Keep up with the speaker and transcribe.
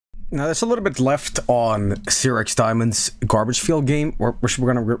Now, there's a little bit left on Xerox Diamond's garbage field game, which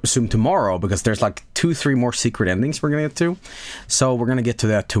we're going to resume tomorrow, because there's like 2-3 more secret endings we're going to get to. So we're going to get to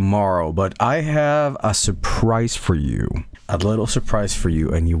that tomorrow. But I have a surprise for you. A little surprise for you,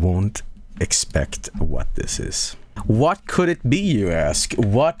 and you won't expect what this is. What could it be, you ask?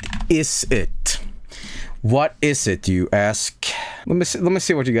 What is it? What is it, you ask? Let me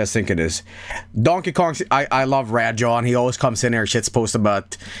see what you guys think it is. Donkey Kong. I love Rad John. He always comes in here, shit's post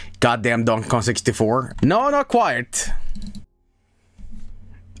about goddamn Donkey Kong 64. No, not quite.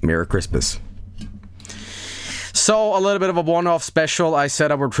 Merry Christmas. So, a little bit of a one-off special. I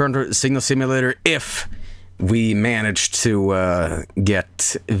said I would return to Signal Simulator if we managed to get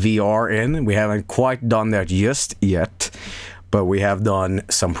VR in. We haven't quite done that just yet. But we have done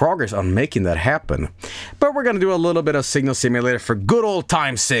some progress on making that happen. But we're gonna do a little bit of Signal Simulator for good old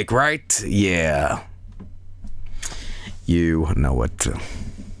time's sake, right? Yeah. You know it.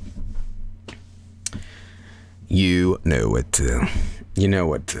 You know it. You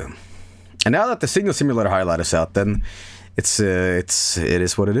know it. And now that the Signal Simulator highlight is out, then it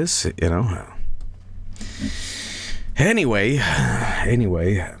is what it is, you know. Anyway.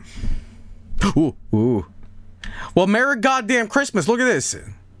 Ooh. Well, Merry goddamn Christmas. Look at this.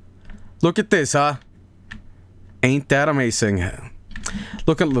 Look at this, huh? Ain't that amazing?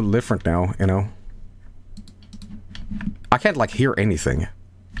 Looking a little different now, you know? I can't, like, hear anything.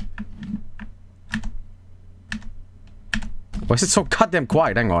 Why is it so goddamn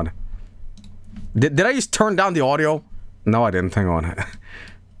quiet? Hang on. Did I just turn down the audio? No, I didn't. Hang on.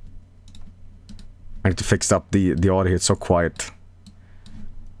 I need to fix up the audio. It's so quiet.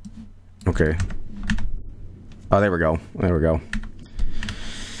 Okay. Oh, there we go. There we go.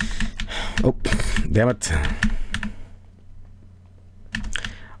 Oh, damn it.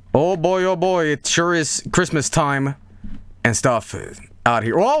 Oh boy, it sure is Christmas time and stuff out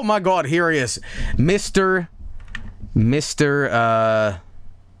here. Oh my god, here he is. Mr.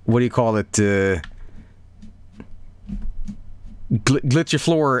 What do you call it? Glitchy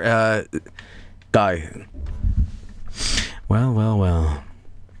floor, guy. Well.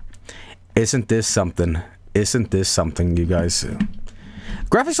 Isn't this something? Isn't this something, you guys?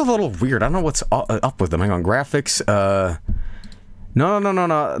 Graphics are a little weird. I don't know what's up with them. Hang on, graphics. No,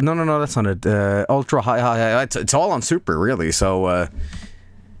 that's not it. Ultra high. It's all on super, really. So,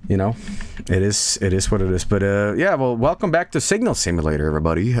 you know, it is what it is. But yeah, well, welcome back to Signal Simulator,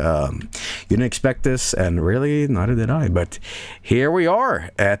 everybody. You didn't expect this, and really, neither did I. But here we are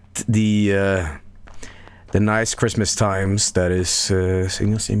at the nice Christmas times. That is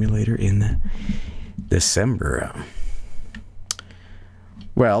Signal Simulator in December.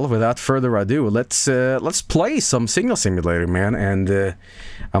 Well, without further ado, let's play some Signal Simulator, man. And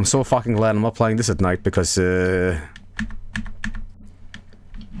I'm so fucking glad I'm not playing this at night, because yeah,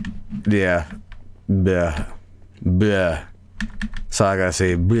 bleh. So I gotta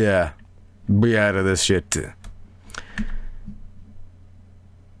say bleh out of this shit.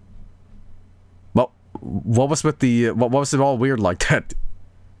 Well, what was with the what was it all weird like that?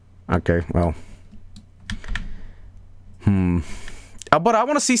 Okay, well. But I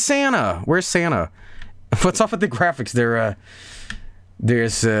want to see Santa. Where's Santa? What's up with the graphics? There's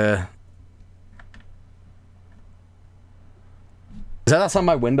is that outside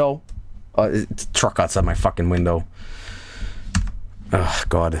my window? It's a truck outside my fucking window. Oh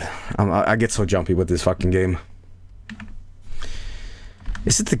god, I get so jumpy with this fucking game.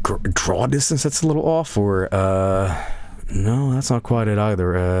 Is it the draw distance that's a little off, or no, that's not quite it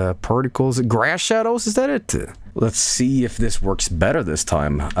either. Particles, grass shadows, is that it? Let's see if this works better this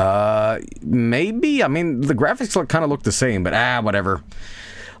time. Maybe? I mean, the graphics kind of look the same, but whatever.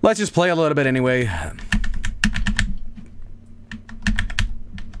 Let's just play a little bit anyway.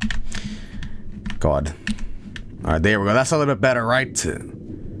 God. Alright, there we go. That's a little bit better, right?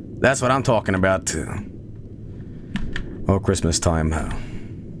 That's what I'm talking about. Oh, Christmas time.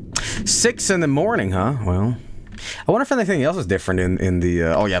 6 in the morning, huh? Well, I wonder if anything else is different in the,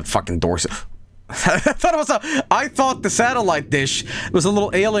 oh yeah, fucking doors. I thought the satellite dish was a little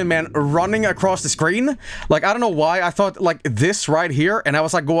alien man running across the screen. Like, I don't know why. I thought, like, this right here, and I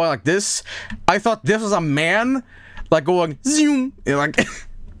was, like, going like this. I thought this was a man, like, going zoom. Like,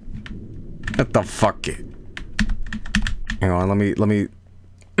 what the fuck? Hang on, let me.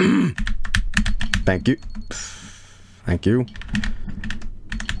 Thank you. Thank you.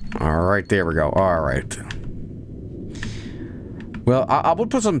 Alright, there we go. Alright. Well, I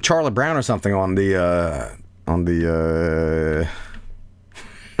would put some Charlie Brown or something on the on the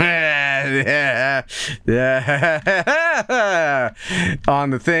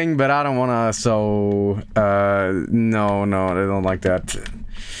thing, but I don't want to. So no, I don't like that.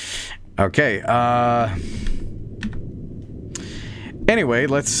 Okay, anyway,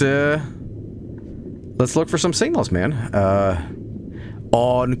 let's look for some signals, man.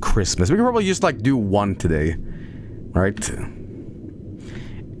 On Christmas. We can probably just, like, do one today. Right?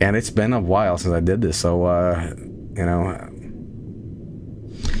 And it's been a while since I did this, so, you know...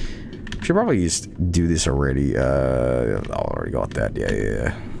 should probably just do this already. I already got that.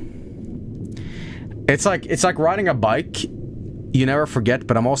 Yeah. It's like riding a bike. You never forget,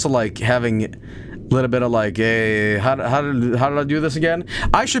 but I'm also like having a little bit of like, hey, how did I do this again?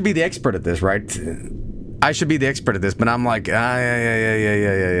 I should be the expert at this, right? I should be the expert at this, but I'm like,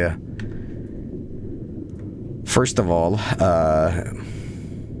 yeah. First of all,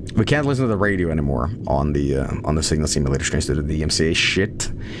 we can't listen to the radio anymore on the Signal Simulator screens due to the MCA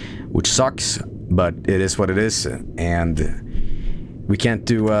shit, which sucks, but it is what it is, and we can't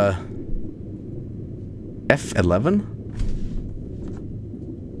do F11.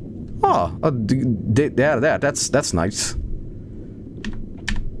 Oh, that's nice.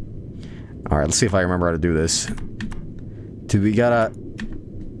 All right, let's see if I remember how to do this. Do we gotta?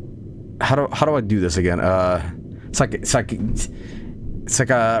 How do I do this again? It's like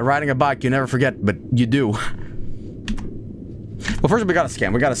riding a bike. You never forget, but you do. Well, first we gotta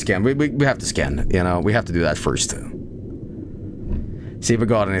scan. We have to scan. You know, we have to do that first. See if we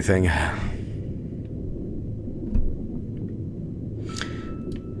got anything.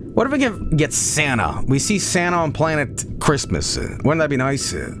 What if we get Santa? We see Santa on Planet Christmas. Wouldn't that be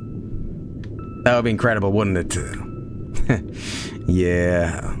nice? That would be incredible, wouldn't it?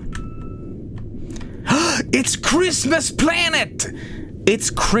 Yeah. It's Christmas Planet! It's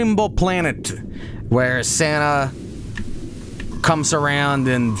Crimble Planet, where Santa comes around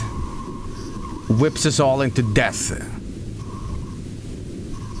and whips us all into death.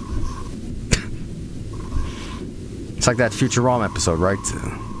 It's like that Futurama episode, right?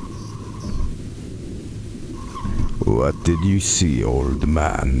 What did you see, old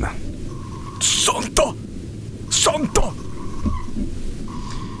man? Santa! Santa!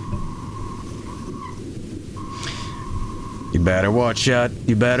 You better watch out.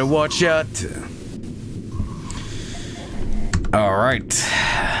 You better watch out. Alright.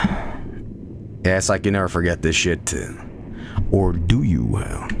 Yeah, it's like you never forget this shit. Or do you?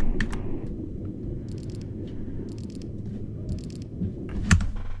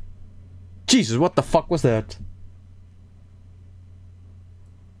 Jesus, what the fuck was that?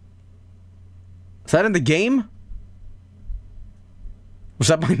 Is that in the game? Was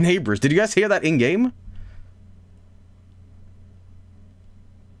that my neighbors? Did you guys hear that in-game?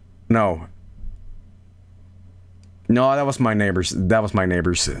 No. No, that was my neighbors. That was my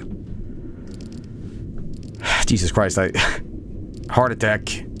neighbors. Jesus Christ, heart attack.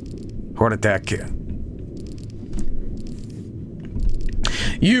 Heart attack.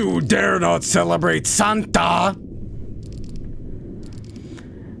 You dare not celebrate Santa!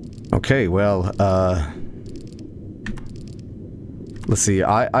 Okay, well, let's see,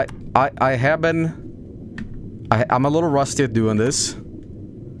 I have been... I'm a little rusty at doing this.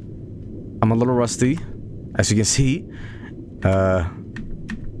 I'm a little rusty, as you can see. Yeah,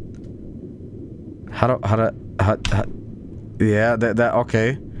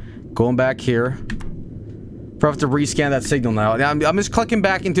 okay. Going back here. Probably have to rescan that signal now. I'm just clicking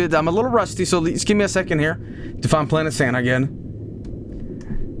back into it. I'm a little rusty, so just give me a second here to find Planet Santa again.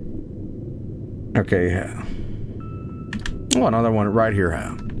 Okay. Oh, another one right here.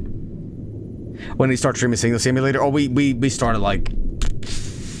 When he starts streaming Signal Simulator. Oh, we started like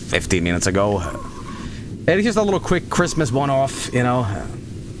 15 minutes ago. And it's just a little quick Christmas one-off, you know.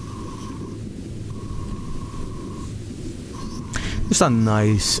 Just a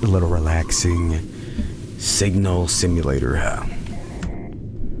nice, little relaxing Signal Simulator.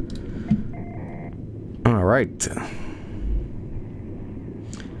 Alright.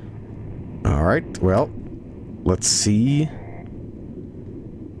 Alright, well, let's see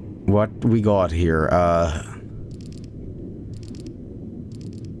what we got here.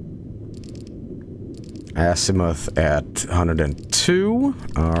 Azimuth at 102.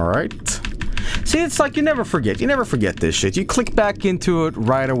 Alright. See, it's like you never forget. You never forget this shit. You click back into it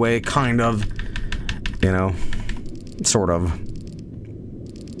right away, kind of. You know, sort of.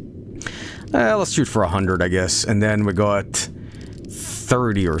 Let's shoot for 100, I guess. And then we got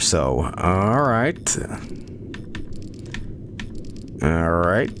 30 or so. Alright.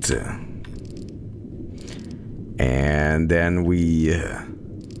 Alright. And then we...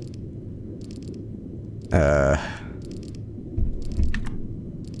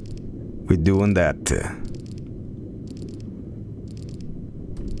 we're doing that.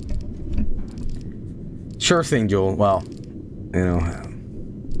 Sure thing, Joel. Well, you know...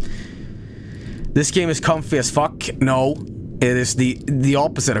 This game is comfy as fuck. No, it is the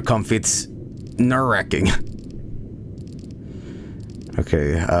opposite of comfy. It's nerve-wracking.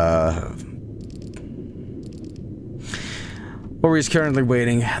 Okay, we're just currently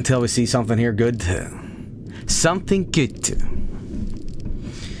waiting until we see something here good. Something good.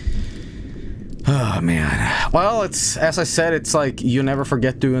 Oh man. Well, it's, as I said, it's like you never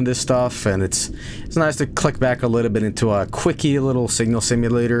forget doing this stuff, and it's nice to click back a little bit into a quickie little signal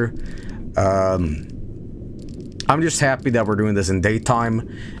simulator. I'm just happy that we're doing this in daytime,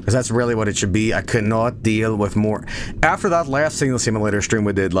 because that's really what it should be. I could not deal with more. After that last signal simulator stream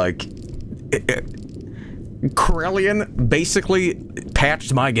we did, like, Corellian basically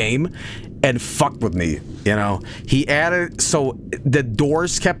patched my game and fucked with me, you know? He added, so the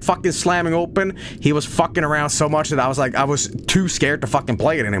doors kept fucking slamming open. He was fucking around so much that I was too scared to fucking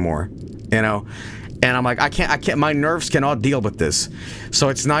play it anymore, you know? And I'm like, I can't, my nerves cannot deal with this. So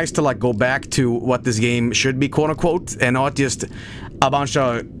it's nice to, like, go back to what this game should be, quote-unquote, and not just a bunch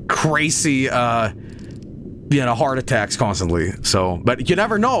of crazy, you know, heart attacks constantly. So, but you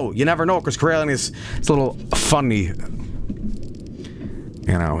never know, because Corellian is, it's a little funny,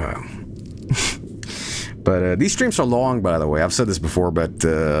 you know, But these streams are long, by the way. I've said this before, but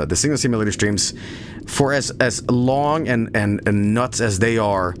the Signal Simulator streams, for as long and nuts as they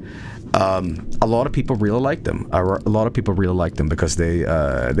are, a lot of people really like them. A lot of people really like them because they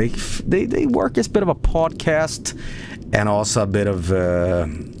work as a bit of a podcast and also a bit of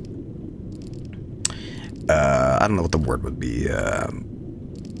I don't know what the word would be,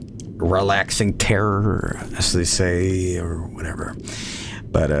 relaxing terror, as they say, or whatever.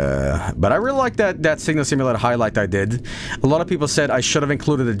 But I really like that Signal Simulator highlight I did. A lot of people said I should have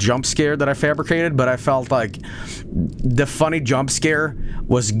included a jump scare that I fabricated, but I felt like the funny jump scare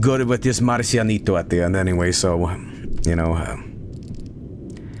was good with this Marcianito at the end anyway, so, you know.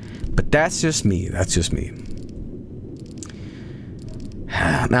 But that's just me. That's just me.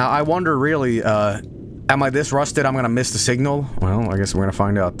 Now, I wonder really, am I this rusted I'm gonna miss the signal? Well, I guess we're gonna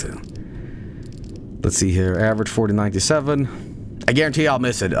find out. Let's see here. Average 4097. I guarantee I'll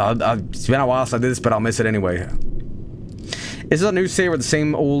miss it. It's been a while since I did this, but I'll miss it anyway. Is it a new save or the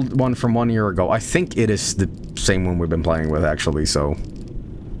same old one from 1 year ago? I think it is the same one we've been playing with, actually, so...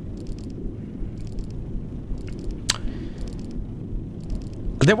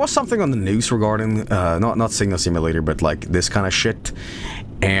 There was something on the news regarding, not Signal Simulator, but, like, this kind of shit.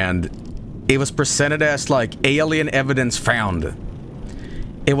 And it was presented as, like, alien evidence found.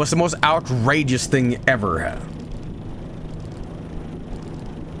 It was the most outrageous thing ever.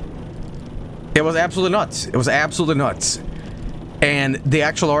 It was absolutely nuts. It was absolutely nuts. And the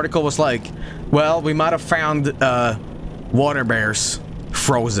actual article was like, well, we might have found water bears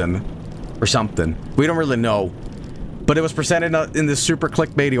frozen or something. We don't really know. But it was presented in this super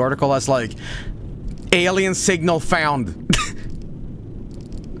clickbaity article as like, alien signal found.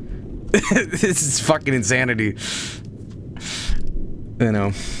 This is fucking insanity. You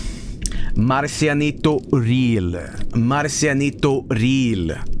know. Marcianito real. Marcianito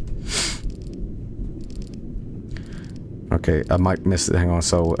real. Okay, I might miss it. Hang on,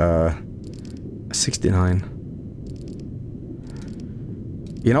 so, 69.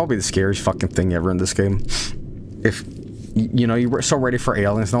 You know what would be the scariest fucking thing ever in this game? If, you know, you were so ready for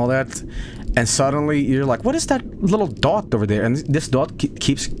aliens and all that, and suddenly you're like, what is that little dot over there? And this dot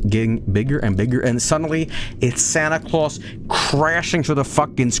keeps getting bigger and bigger, and suddenly it's Santa Claus crashing through the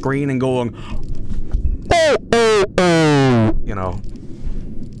fucking screen and going, oh, oh, oh, you know.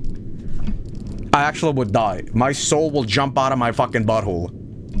 I actually would die. My soul will jump out of my fucking butthole.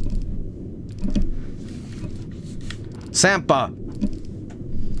 Sampa!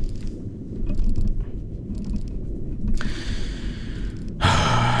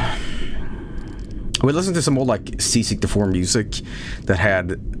 We listened to some old, like, C64 music that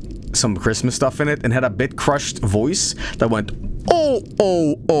had some Christmas stuff in it and had a bit crushed voice that went, oh,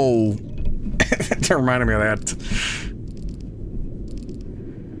 oh, oh. That reminded me of that.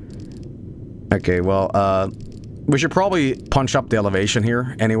 Okay, well, we should probably punch up the elevation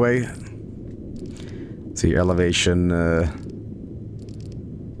here, anyway. Let's see, elevation,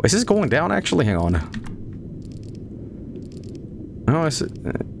 is this going down, actually? Hang on. Oh, is it...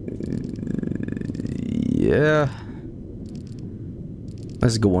 yeah.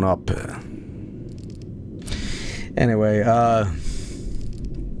 That's going up. Anyway,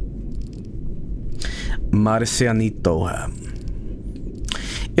 Marcianito.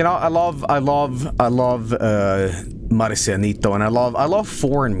 You know, I love Marcianito, and I love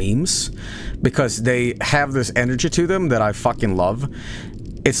foreign memes because they have this energy to them that I fucking love.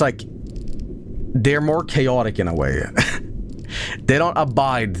 It's like they're more chaotic in a way. They don't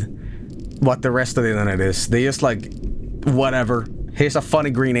abide what the rest of the internet is. They just like, whatever. Here's a funny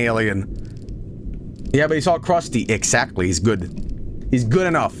green alien. Yeah, but he's all crusty. Exactly, he's good. He's good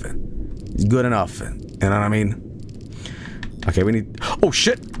enough. He's good enough. You know what I mean? Okay, we need... Oh,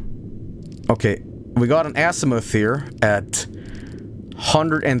 shit! Okay, we got an azimuth here at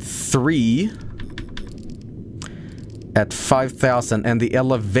 103 at 5,000, and the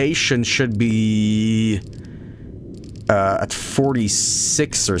elevation should be at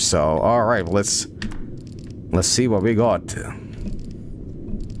 46 or so. All right, well, let's see what we got.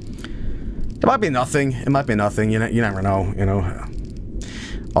 It might be nothing. It might be nothing. You never know. You know.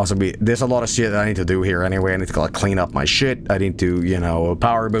 Also, there's a lot of shit that I need to do here anyway. I need to like clean up my shit. I need to, you know,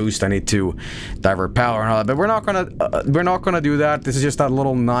 power boost. I need to divert power and all that. But we're not gonna do that. This is just a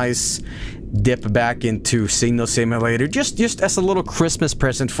little nice dip back into Signal Simulator, just as a little Christmas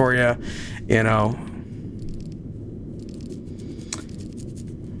present for you, you know.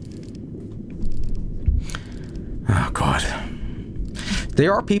 Oh God.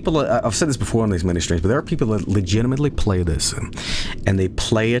 There are people, I've said this before on these mini streams, but there are people that legitimately play this, and they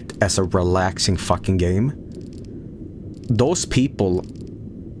play it as a relaxing fucking game. Those people,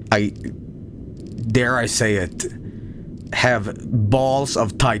 dare I say it, have balls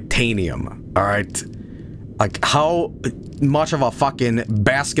of titanium, alright? Like, how much of a fucking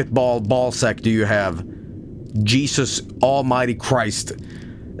basketball ball sack do you have? Jesus almighty Christ.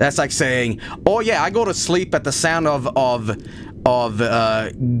 That's like saying, oh yeah, I go to sleep at the sound of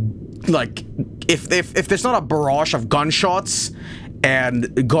like, if there's not a barrage of gunshots and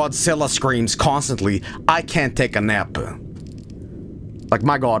Godzilla screams constantly, I can't take a nap. Like,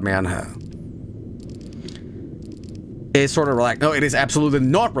 my God, man. It's sort of relaxing. No, it is absolutely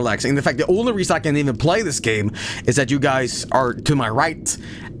not relaxing. In fact, the only reason I can even play this game is that you guys are to my right,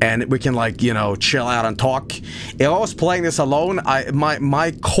 and we can, like, you know, chill out and talk. If I was playing this alone,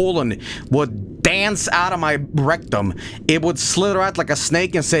 my colon would dance out of my rectum. It would slither out like a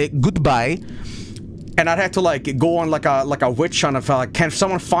snake and say goodbye, and I'd have to like go on like a witch hunt. Like, can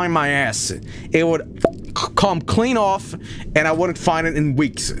someone find my ass? It would come clean off, and I wouldn't find it in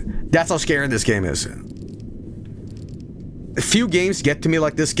weeks. That's how scary this game is. A few games get to me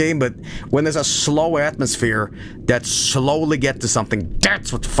like this game, but when there's a slow atmosphere that slowly gets to something,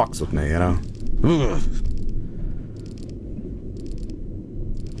 that's what fucks with me, you know? Ugh.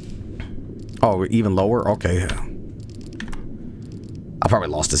 Oh, even lower? Okay. I probably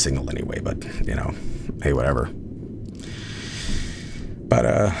lost the signal anyway, but, you know, hey, whatever. But,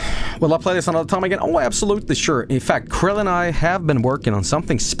 will I play this another time again? Oh, absolutely sure. In fact, Krill and I have been working on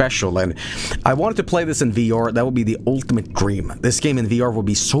something special, and I wanted to play this in VR. That would be the ultimate dream. This game in VR would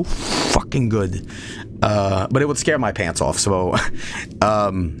be so fucking good. But it would scare my pants off, so...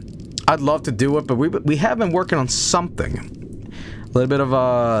 I'd love to do it, but we have been working on something. A little bit of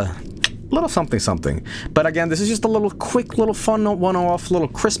a... little something. But again, this is just a little quick, little fun one-off, little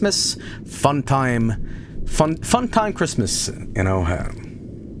Christmas fun time Christmas, you know.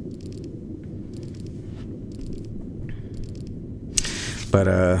 But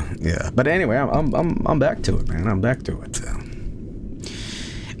yeah. But anyway, I'm back to it, man. I'm back to it.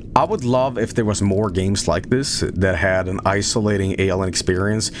 I would love if there was more games like this that had an isolating alien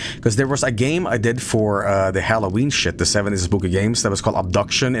experience, because there was a game I did for the Halloween shit, the 70s spooky games, that was called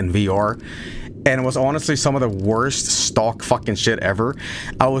Abduction in VR, and it was honestly some of the worst stock fucking shit ever.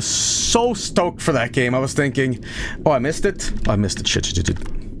 I was so stoked for that game. I was thinking, oh, I missed it? Oh, I missed it. Shit.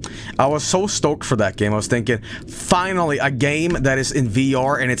 I was so stoked for that game. I was thinking, finally, a game that is in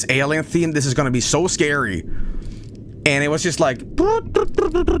VR and it's alien themed. This is gonna be so scary. And it was just like...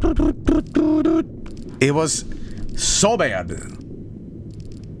 It was so bad.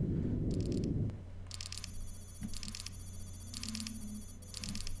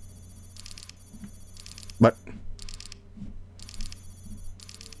 But...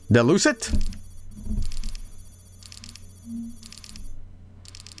 Did I lose it?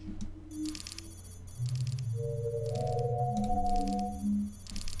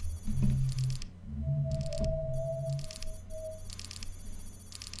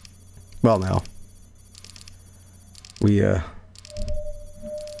 Well, now.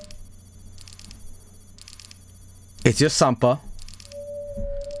 It's just Sampa.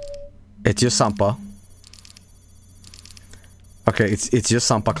 It's just Sampa. Okay, it's just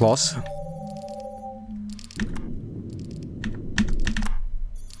Santa Claus.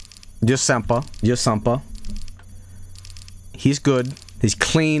 Just Sampa. Just Sampa. He's good. He's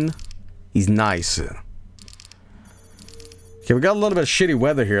clean. He's nice. Okay, we got a little bit of shitty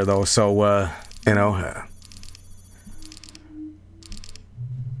weather here, though, so, you know...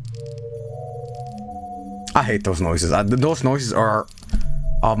 I hate those noises. Those noises are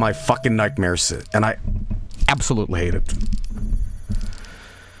of my fucking nightmares, and I absolutely hate it.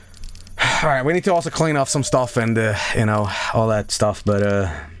 Alright, we need to also clean off some stuff and, you know, all that stuff, but,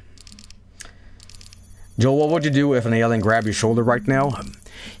 Joel, what would you do if an alien grabbed your shoulder right now?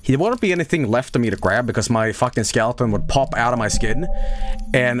 There wouldn't be anything left of me to grab because my fucking skeleton would pop out of my skin,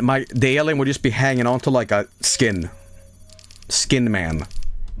 and the alien would just be hanging onto like a skin man,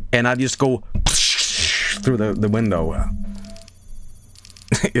 and I'd just go through the window,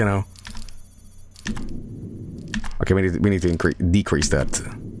 you know. Okay, we need to decrease that.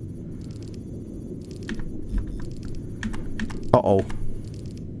 Uh-oh.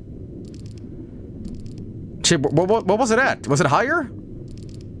 Shit, what was it at? Was it higher?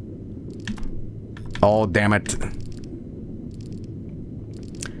 Oh, damn it.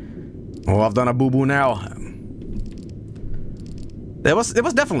 Oh, I've done a boo-boo now. It was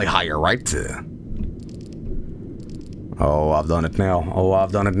definitely higher, right? Oh, I've done it now. Oh,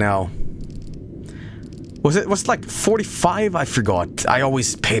 I've done it now. Was it like 45? I forgot. I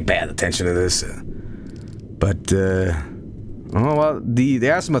always pay bad attention to this. But, oh, well, the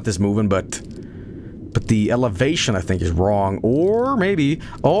azimuth is moving, but the elevation, I think, is wrong. Or maybe...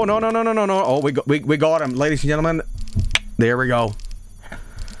 Oh, no. Oh, we got him, ladies and gentlemen. There we go.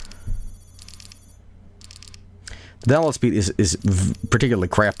 The download speed is particularly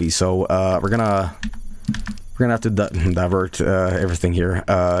crappy, so we're gonna have to divert everything here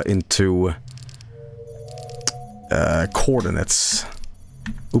into coordinates.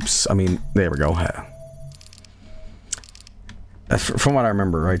 Oops, I mean, there we go. From what I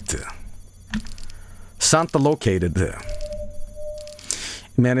remember, right? Santa located.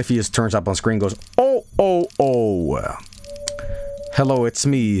 Man, if he just turns up on screen, goes, oh. Hello, it's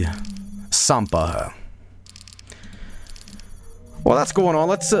me, Sampa. Well, that's going on.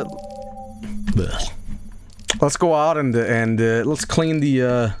 Let's go out and let's clean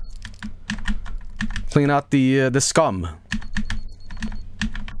out the scum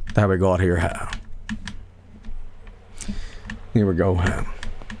that we got here. Here we go.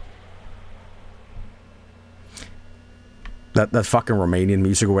 That fucking Romanian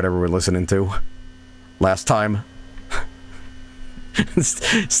music or whatever we're listening to last time.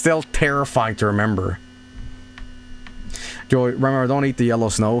 It's still terrifying to remember. Joey, remember, don't eat the yellow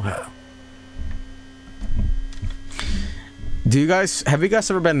snow. Have you guys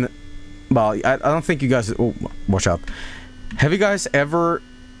ever been... Well, I don't think you guys... Oh, watch out. Have you guys ever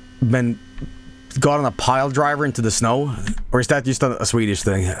got on a pile driver into the snow? Or is that just a Swedish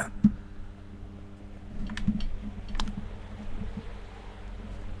thing?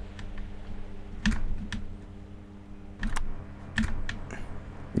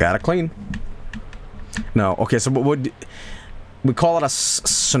 Gotta clean. No, okay, so what would... We call it a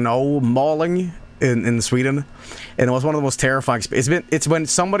snow mauling in Sweden, and it was one of the most terrifying. It's when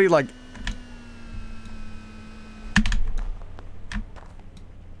somebody like.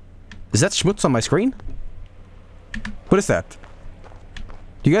 Is that schmutz on my screen? What is that?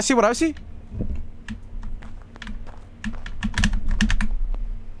 Do you guys see what I see?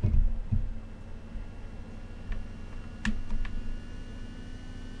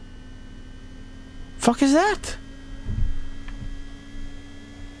 Fuck is that?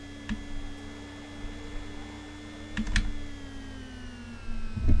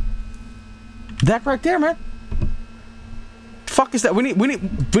 That right there, man. Fuck is that? We need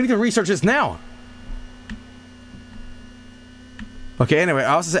to research this now. Okay, anyway,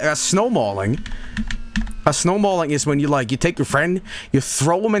 I was saying a snowballing. A snowballing is when you take your friend, you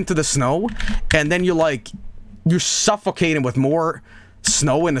throw him into the snow, and then you suffocate him with more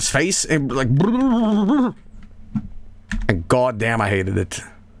snow in his face, and like, and goddamn, I hated it.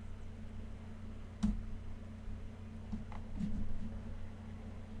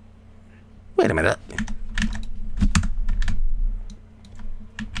 Wait a minute.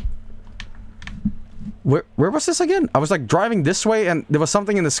 Where was this again? I was like driving this way and there was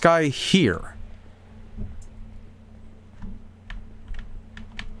something in the sky here.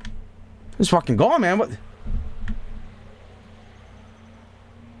 It's fucking gone, man. What?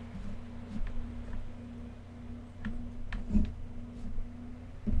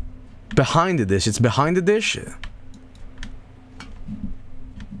 Behind the dish. It's behind the dish.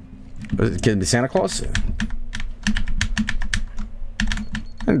 Can it be Santa Claus?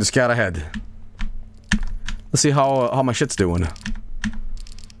 And just got ahead. Let's see how my shit's doing.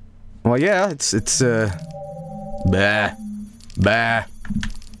 Well, yeah, it's bah.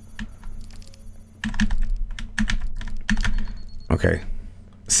 Okay.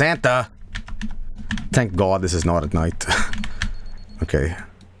 Santa! Thank God this is not at night. Okay.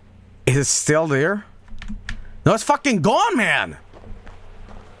 Is it still there? No, it's fucking gone, man!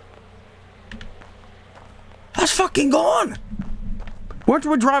 was fucking gone. Weren't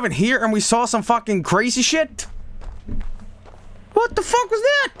we driving here and we saw some fucking crazy shit? What the fuck was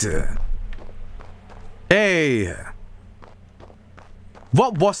that? Hey.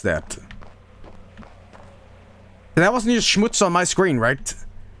 What was that? That wasn't just schmutz on my screen, right?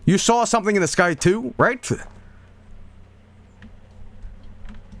 You saw something in the sky too, right?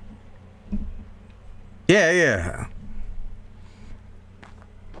 Yeah, yeah.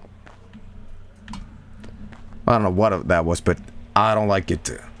 I don't know what that was, but I don't like it.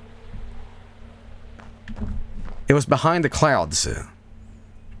 It was behind the clouds.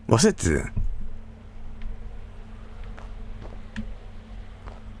 Was it?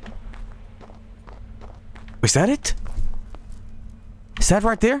 Is that it? Is that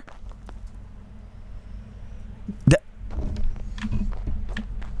right there?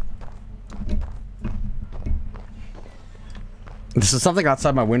 This is something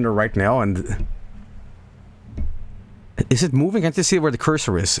outside my window right now, and... Is it moving? I can't see where the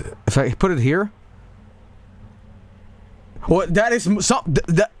cursor is. If I put it here... Well, that is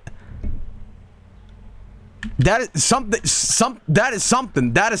that is something. That is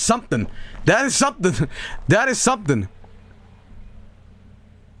something. That is something. That is something. That is something.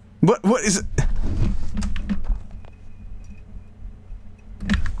 What is it?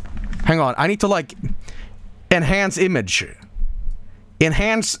 Hang on. I need to like enhance image.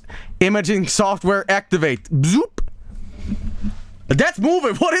 Enhance imaging software activate. Zoop. That's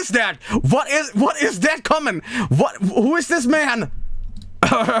moving. What is that? What is that coming? Who is this man?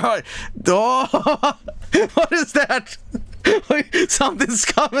 Oh, what is that? Something's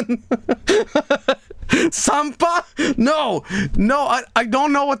coming. Sampa? No, I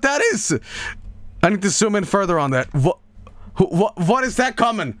don't know what that is. I need to zoom in further on that. What is that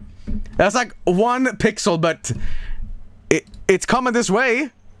coming? That's like 1 pixel, but it's coming this way.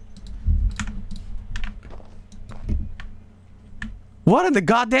 What in the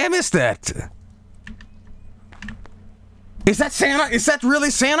goddamn is that? Is that Santa? Is that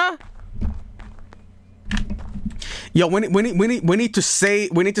really Santa? Yo, we need to stay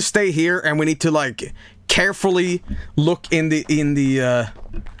here, and we need to like carefully look in the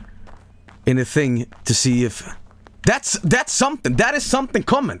thing to see if that's something. That is something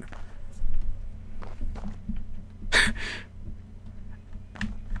coming.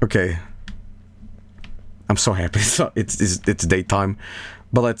 Okay. I'm so happy. It's daytime,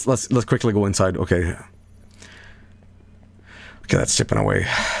 but let's quickly go inside. Okay. Okay, that's chipping away.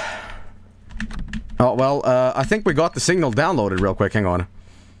 Oh well, I think we got the signal downloaded real quick. Hang on.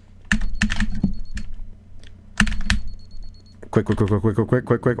 Quick.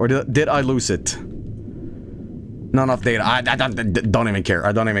 Or did I lose it? Not enough data. I don't even care.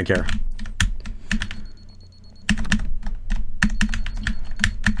 I don't even care.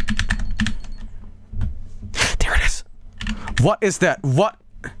 What is that? What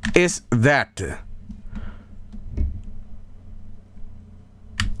is that?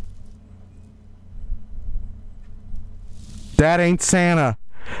 That ain't Santa.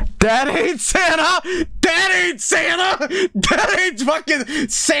 That ain't Santa! That ain't Santa! That ain't fucking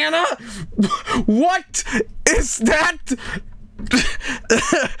Santa! What is that?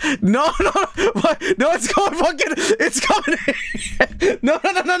 No, it's going fucking, it's coming. No.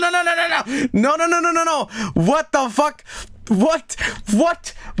 What the fuck? What?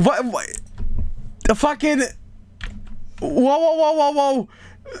 The fucking, whoa.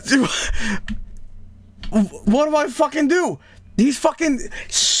 What do I fucking do? He's fucking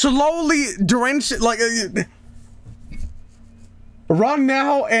slowly drenched, like, run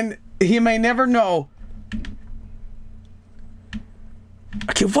now and he may never know.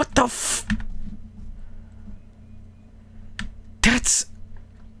 Okay, what the f... That's...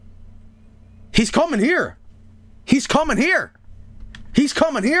 He's coming here! He's coming here! He's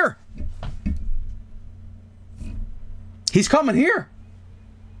coming here! He's coming here!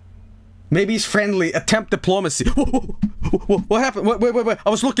 Maybe he's friendly. Attempt diplomacy. What happened? Wait. I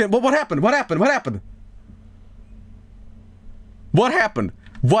was looking. What happened? What happened? What happened? What happened?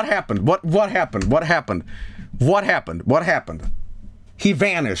 What happened? What happened? What happened? What happened? What happened? He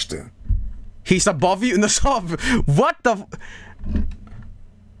vanished. He's above you in the sub. What the...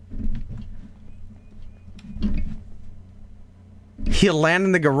 He landed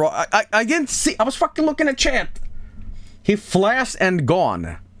in the garage. I didn't see. I was fucking looking at chat. He flashed and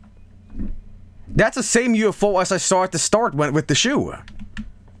gone. That's the same UFO as I saw at the start with the shoe.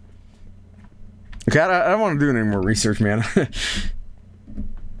 Okay, I don't want to do any more research, man.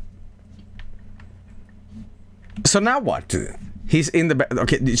 So now what? He's in the back.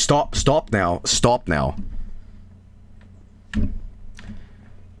 Okay, stop now. Stop now.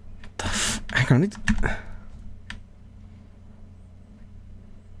 Hang on.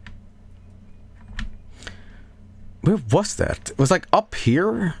 Where was that? It was like up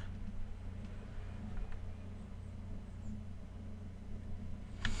here?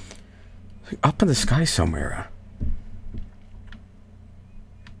 Up in the sky somewhere.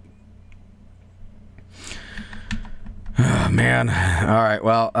 Oh, man. Alright,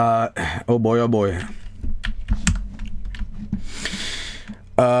 well, oh boy, oh boy.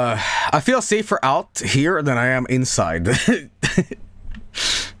 I feel safer out here than I am inside.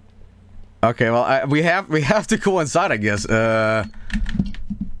 Okay, well, we have to go inside, I guess.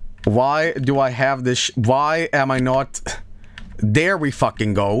 Why do I have this? Why am I not? There we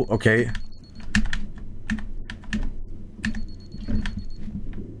fucking go. Okay.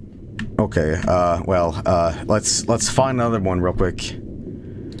 Okay. Well, let's find another one real quick.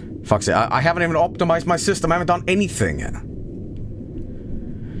 Fuck's sake, I haven't even optimized my system. I haven't done anything.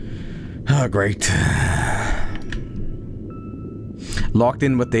 Oh, great. Locked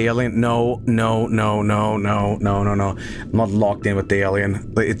in with the alien? No. I'm not locked in with the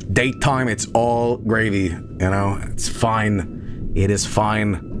alien. It's daytime, it's all gravy, you know? It's fine. It is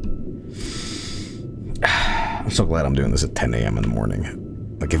fine. I'm so glad I'm doing this at 10 AM in the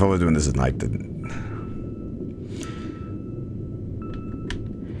morning. Like, if I was doing this at night, then...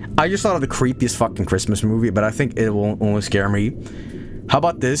 I just thought of the creepiest fucking Christmas movie, but I think it won't only scare me. How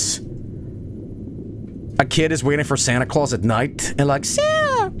about this? A kid is waiting for Santa Claus at night, and like,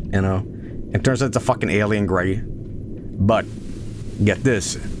 Santa! You know? It turns out it's a fucking alien gray. But, get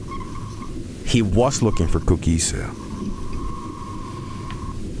this. He was looking for cookies.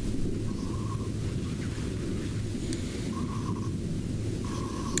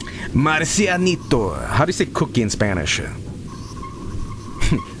 Marcianito. How do you say cookie in Spanish?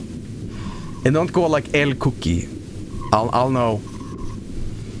 And don't go like El Cookie. I'll know.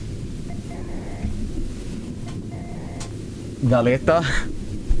 Galeta.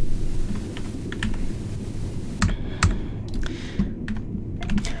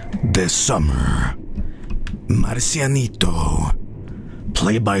 This summer, Marcianito,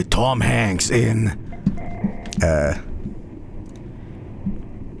 played by Tom Hanks in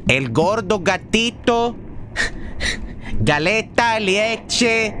El Gordo Gatito, Galeta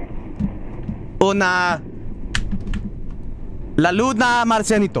Leche, una La Luna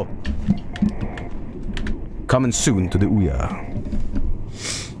Marcianito. Coming soon to the Ouya.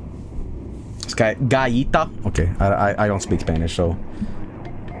 This guy, Gallita? Okay, I don't speak Spanish, so...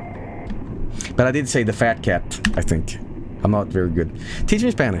 But I did say the fat cat, I think. I'm not very good. Teach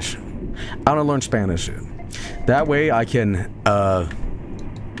me Spanish. I want to learn Spanish. That way I can,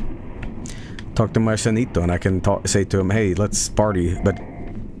 talk to my Sanito and I can say to him, hey, let's party. But,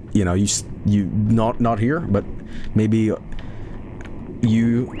 you know, you not here, but maybe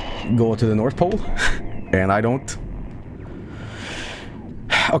you go to the North Pole? And I don't.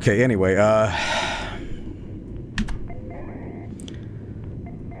 Okay, anyway,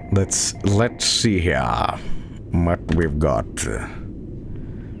 let's see here what we've got.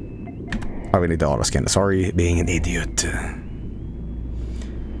 Oh, we need the auto scan. Sorry, being an idiot.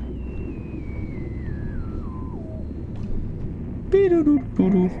 Did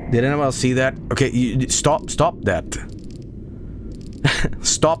anyone else see that? Okay, you, stop that.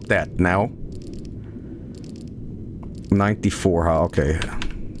 Stop that now. 94, huh? Okay.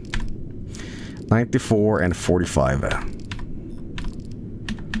 94 and 45.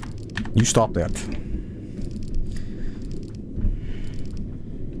 You stop that.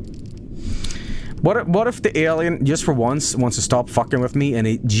 What if the alien, just for once, wants to stop fucking with me and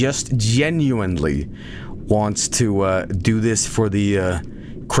he just genuinely wants to do this for the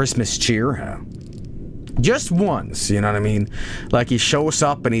Christmas cheer? Just once, you know what I mean? Like, he shows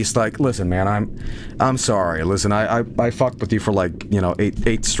up and he's like, listen, man, I'm sorry. Listen, I fucked with you for like, you know,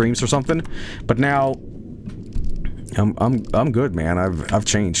 eight streams or something. But now I'm good, man. I've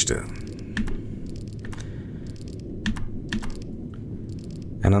changed.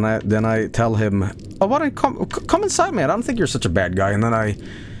 And then I tell him, oh, why don't you come inside, man? I don't think you're such a bad guy. And then I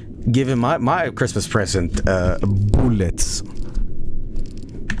give him my Christmas present, bullets.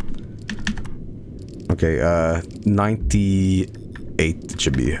 Okay, 98 it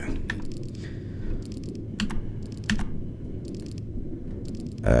should be.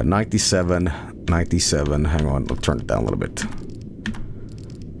 97, 97. Hang on, I'll turn it down a little bit.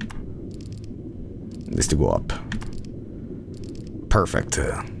 This to go up. Perfect.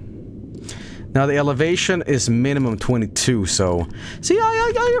 Now the elevation is minimum 22, so... See,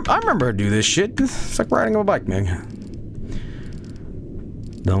 I remember how to do this shit. It's like riding on a bike, man.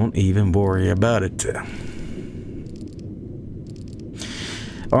 Don't even worry about it.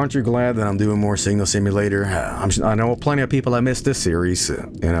 Aren't you glad that I'm doing more Signal Simulator? I know plenty of people that missed this series, you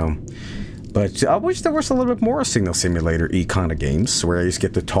know. But I wish there was a little bit more Signal Simulator-y kind of games, where I just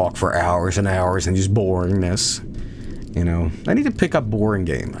get to talk for hours and hours and just boringness. You know, I need to pick up boring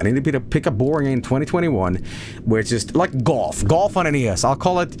game. I need to pick up boring game in 2021, where it's just like golf. Golf on NES. I'll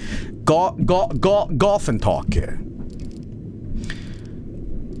call it Golf and Talk.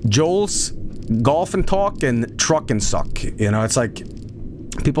 Joel's Golf and Talk and Truck and Suck. You know, it's like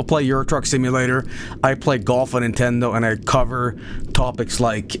people play Euro Truck Simulator. I play golf on Nintendo, and I cover topics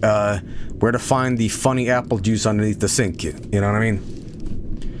like where to find the funny apple juice underneath the sink. You know what I mean?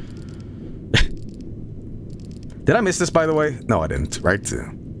 Did I miss this, by the way? No, I didn't, right? Did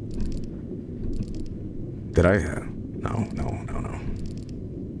I? No.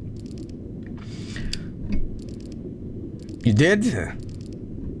 You did?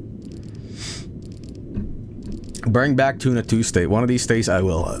 Bring back Tuna Tuesday. One of these days I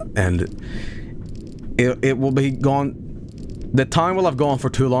will, and it will be gone. The time will have gone for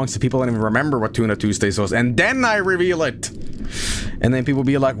too long, so people don't even remember what Tuna Tuesdays was, and then I reveal it. And then people will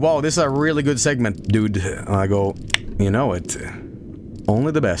be like, wow, this is a really good segment, dude. And I go, you know it.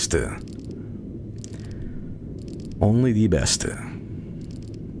 Only the best. Only the best.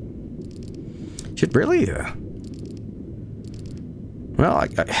 Shit, really? Well,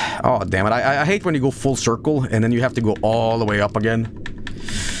 oh, damn it. I hate when you go full circle, and then you have to go all the way up again.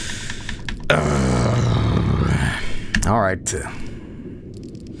 Alright.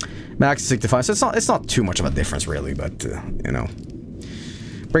 Max 65, so it's not too much of a difference, really, but, you know.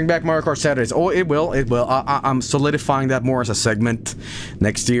 Bring back Mario Kart Saturdays. Oh, it will. I'm solidifying that more as a segment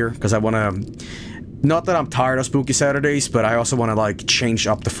next year, because I want to... Not that I'm tired of Spooky Saturdays, but I also want to, like, change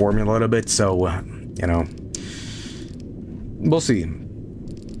up the formula a little bit, so, you know... We'll see.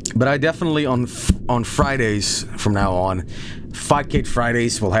 But I definitely, on Fridays from now on, Fightcade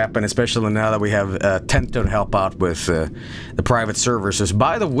Fridays will happen, especially now that we have Tento to help out with the private services.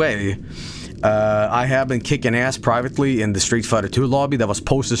 By the way... I have been kicking ass privately in the Street Fighter 2 lobby that was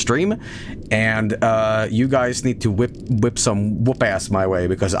post-stream, and you guys need to whip some whoop-ass my way,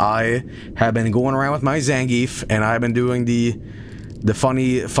 because I have been going around with my Zangief, and I've been doing the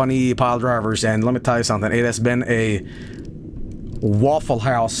funny pile drivers, and let me tell you something, it has been a Waffle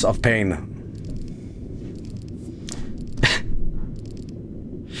House of pain.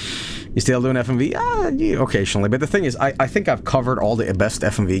 You still doing FMV? Yeah, occasionally, but the thing is, I think I've covered all the best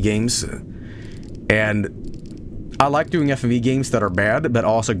FMV games. And I like doing FMV games that are bad, but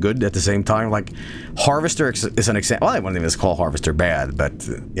also good at the same time. Like, Harvester is an example. Well, I wouldn't even call Harvester bad, but,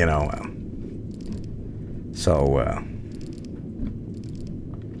 you know. So,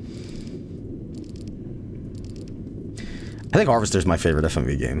 I think Harvester's my favorite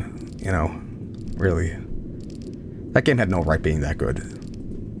FMV game. You know, really. That game had no right being that good.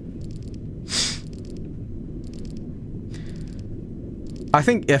 I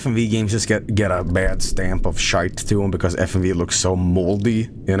think FMV games just get a bad stamp of shite to them because FMV looks so moldy,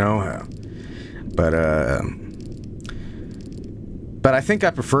 you know? But I think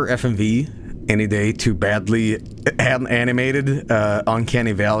I prefer FMV any day to badly animated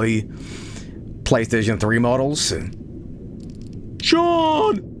Uncanny Valley PlayStation 3 models.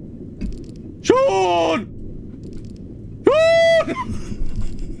 Sean!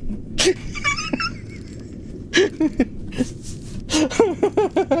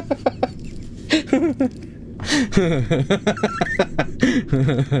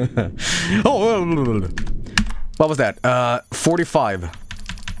 Oh, what was that? 45.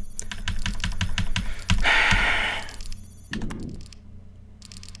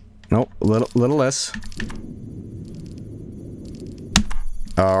 Nope, little less.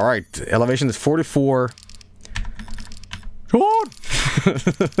 All right, elevation is 44. Sean!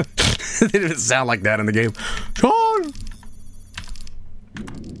 It didn't sound like that in the game. Sean!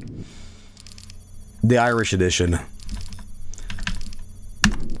 The Irish edition.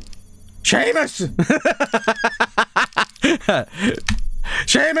 Seamus!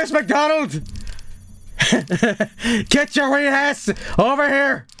 Seamus McDonald! Get your wee ass over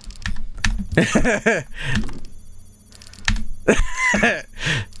here!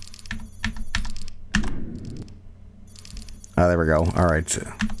 Oh, there we go. Alright.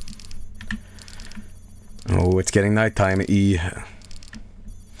 Oh, it's getting nighttime. I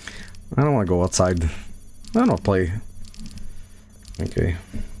don't want to go outside. I don't want to play. Okay.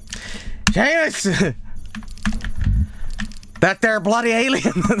 Yes! That there bloody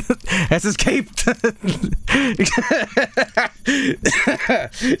alien has escaped!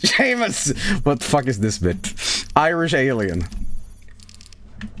 Seamus! What the fuck is this bit? Irish alien.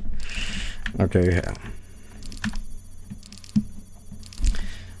 Okay.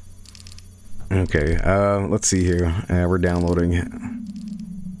 Okay, let's see here. We're downloading.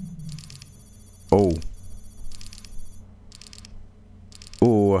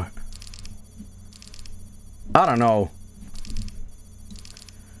 I don't know.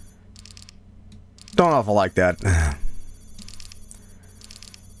 Don't know if I like that.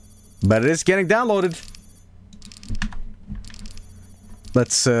 But it is getting downloaded.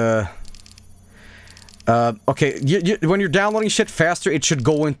 Let's, okay, when you're downloading shit faster, it should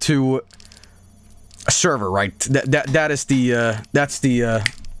go into a server, right? That is the, that's the,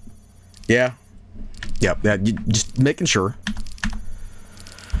 yeah. Yep, just making sure.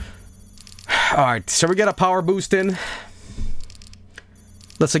 Alright, so we get a power boost in.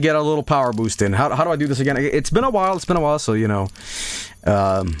 Let's get a little power boost in. How do I do this again? It's been a while, so, you know.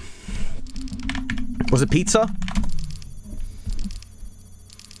 Was it pizza?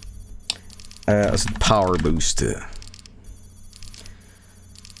 Power boost.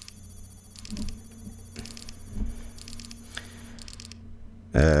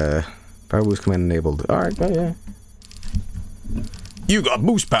 Power boost command enabled. Alright, well, yeah. You got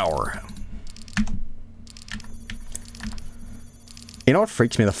boost power. You know what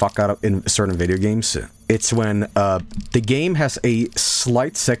freaks me the fuck out in certain video games? It's when the game has a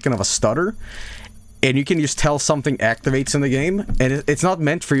slight second of a stutter, and you can just tell something activates in the game, and it's not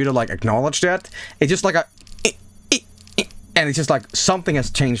meant for you to, like, acknowledge that. It's just like a... and it's just like, something has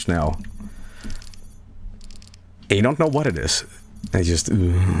changed now. And you don't know what it is. And it's just...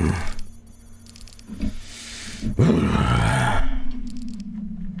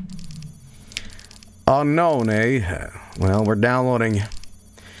 unknown, eh? Well, we're downloading.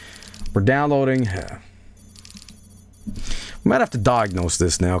 We're downloading. We might have to diagnose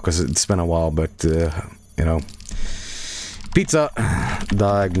this now, because it's been a while, but, you know. Pizza.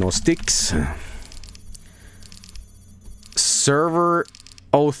 Diagnostics. Server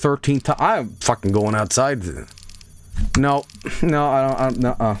 013. I'm fucking going outside. No. No, I don't,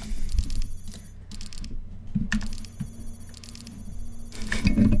 no.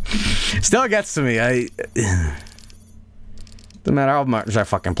 Still gets to me. Doesn't matter how much I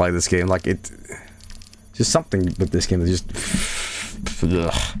fucking play this game. Like, it... just something with this game that just...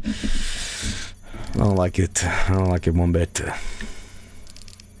 ugh. I don't like it. I don't like it one bit.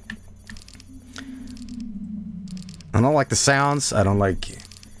 I don't like the sounds. I don't like...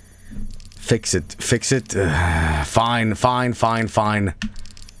 Fix it. Fix it. Fine. Fine. Fine. Fine.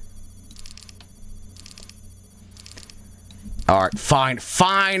 Alright. Fine.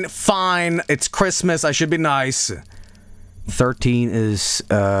 Fine. Fine. It's Christmas. I should be nice. 13 is,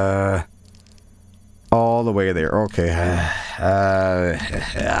 all the way there. Okay.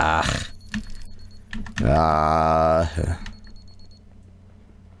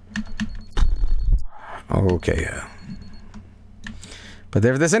 Okay. But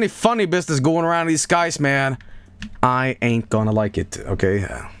if there's any funny business going around these skies, man, I ain't gonna like it, okay?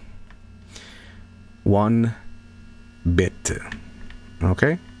 One bit.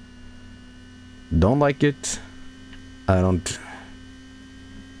 Okay? Don't like it. I don't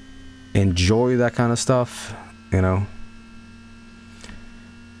enjoy that kind of stuff, you know.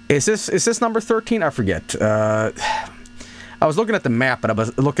 Is this number 13? I forget. I was looking at the map, but I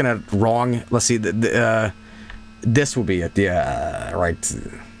was looking at it wrong. Let's see. This will be it. Yeah, right.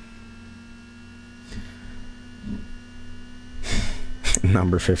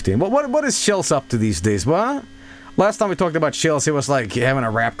 Number 15. What is Shills up to these days? What? Last time we talked about Shills, he was like having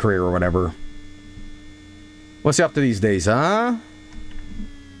a rap career or whatever. What's he up to these days, huh?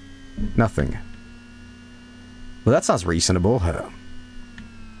 Nothing. Well, that sounds reasonable.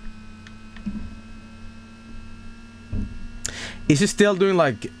 Is he still doing,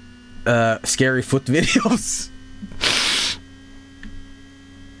 like, scary foot videos?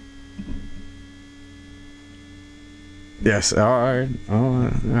 Yes, alright.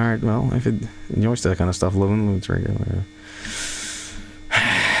 Alright, well, if it enjoys that kind of stuff, living, it's regular.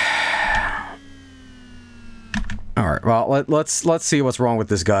 Alright, well, let's see what's wrong with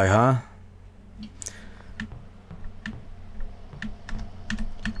this guy, huh?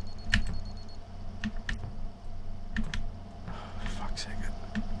 Fuck's sake.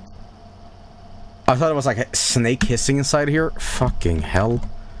 I thought it was like a snake hissing inside here. Fucking hell.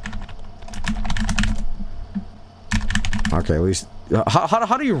 Okay, at least...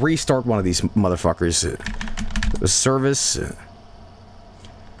 How do you restart one of these motherfuckers? Service...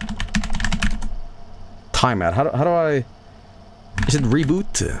 timeout. How do I... Is it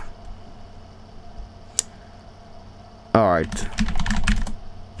reboot? Alright.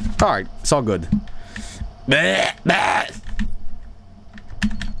 Alright, it's all good.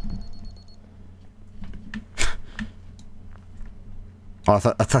 Oh, I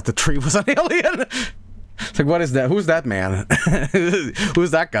thought the tree was an alien! It's like, what is that? Who's that man?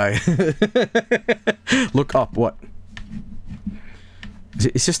 Who's that guy? Look up, what?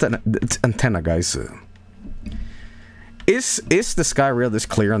 It's just an antenna, guys. Is the sky real this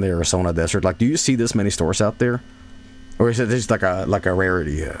clear in the Arizona desert? Like, do you see this many stores out there? Or is it just like a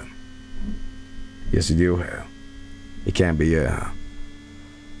rarity? Yes, you do. It can be,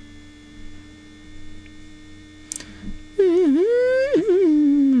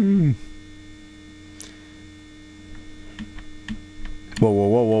 Whoa, whoa,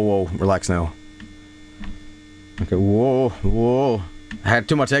 whoa, whoa, whoa. Relax now. Okay, whoa, whoa. I had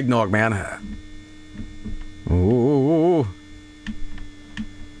too much eggnog, man. Ooh.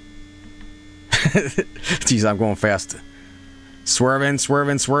 Jeez, I'm going fast. Swerving,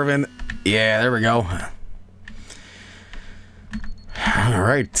 swerving, swerving. Yeah, there we go.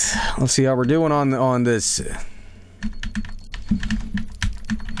 Alright. Let's see how we're doing on this.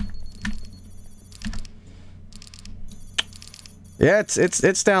 Yeah,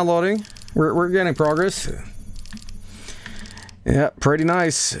 it's downloading. We're getting progress. Yeah, pretty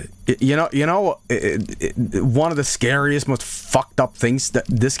nice. You know, one of the scariest, most fucked up things that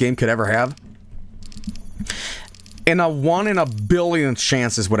this game could ever have. In a 1 in a billion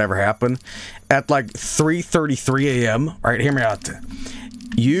chances would ever happen. At like 3:33 a.m. All right, hear me out.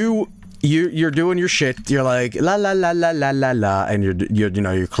 You're doing your shit. You're like la la la la la la la, and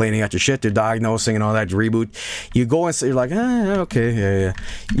you're cleaning out your shit. You're diagnosing and all that. Reboot. You go and you're like, okay, yeah.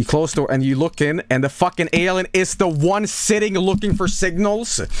 You close the door and you look in, and the fucking alien is the one sitting looking for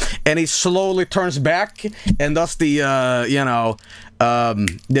signals, and he slowly turns back and does the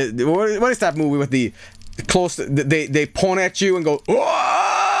what is that movie with the close? They point at you and go,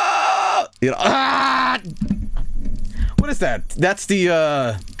 "Whoa!" You know, ah! What is that? That's the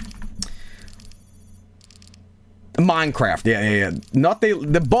Minecraft, yeah. Not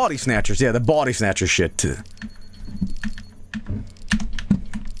the body snatchers, yeah, the body snatcher shit.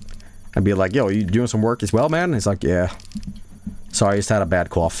 I'd be like, yo, you doing some work as well, man? He's like, yeah. Sorry, I just had a bad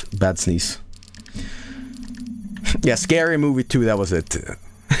cough, bad sneeze. Yeah, Scary Movie 2, that was it. It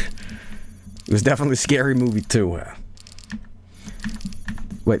was definitely Scary Movie 2.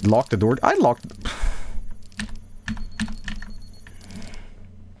 Wait, lock the door? I locked...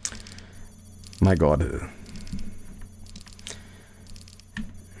 My god.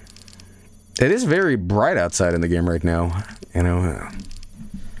 It is very bright outside in the game right now, you know.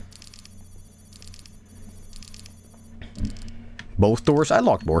 Both doors? I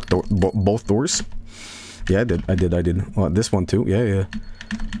locked both doors. Yeah, I did. Well, this one too. Yeah.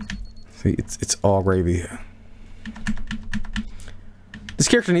 See, it's all gravy. This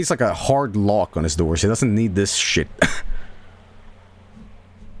character needs like a hard lock on his doors. He doesn't need this shit.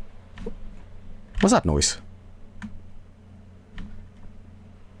 What's that noise?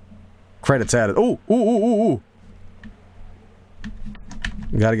 Credits added. Ooh.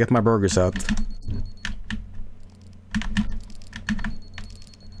 Gotta get my burgers out.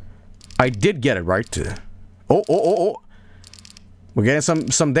 I did get it right. Oh. We're getting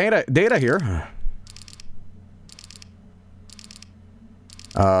some data here.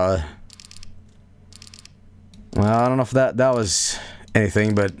 Well, I don't know if that was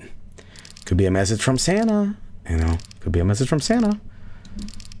anything, but could be a message from Santa. You know, could be a message from Santa.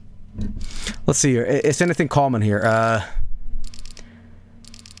 Let's see here. Is anything common here?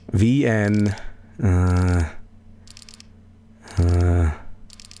 VN.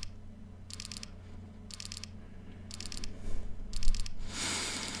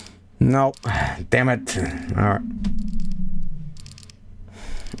 No. Damn it.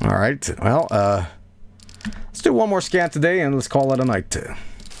 Alright. Well, let's do one more scan today and let's call it a night.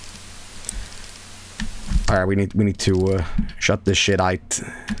 Alright, we need to shut this shit out.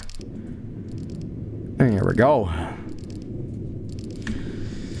 There we go.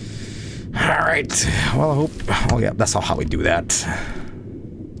 Alright. Well, I hope... Oh, yeah, that's how we do that.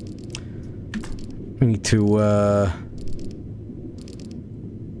 We need to,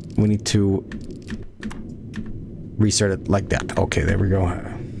 we need to restart it like that. Okay, there we go.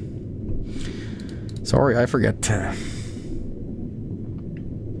 Sorry, I forget.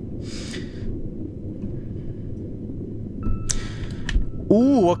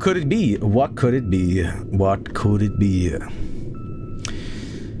 Ooh, what could it be? What could it be? What could it be?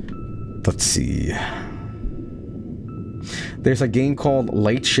 Let's see. There's a game called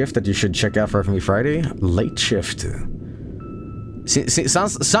Late Shift that you should check out for every Friday. Late Shift. See,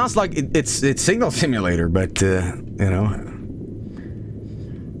 sounds like it's Signal Simulator, but you know,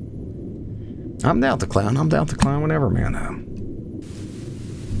 I'm down to clown. I'm down to clown whenever, man.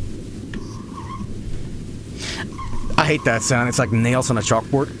 I hate that sound. It's like nails on a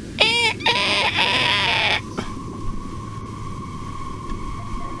chalkboard.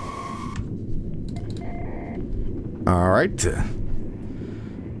 All right.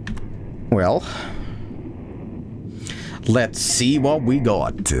 Well, Let's see what we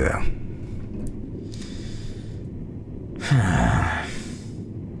got.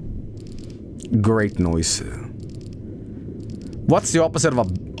 Great noise. What's the opposite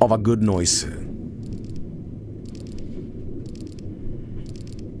of a good noise?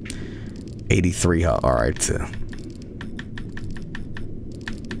 $83, huh? Alright.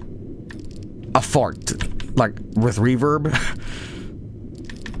 A fart. Like, with reverb?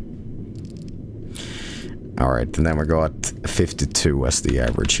 Alright, and then we got 52 as the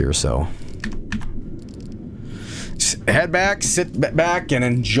average here, so... Just head back, sit back, and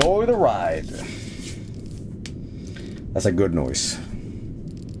enjoy the ride. That's a good noise.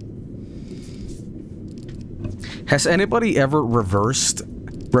 Has anybody ever reversed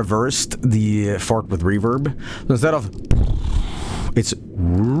the fart with reverb? So instead of... It's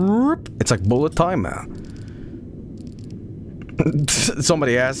like bullet time.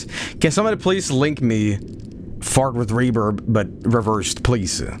 Somebody asked, can somebody please link me fart with reverb, but reversed,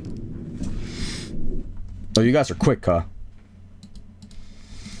 please? Oh, you guys are quick, huh?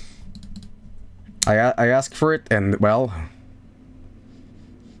 I asked for it, and, well...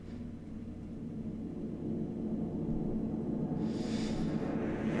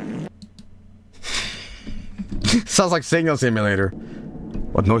 Sounds like Signal Simulator.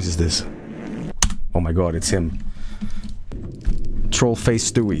 What noise is this? Oh my god, it's him. Troll face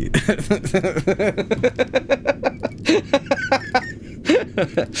Stewie.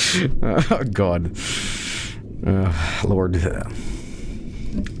 Oh god. Lord.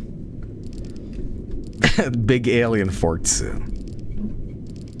 Big alien farts.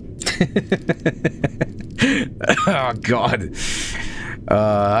 Oh god.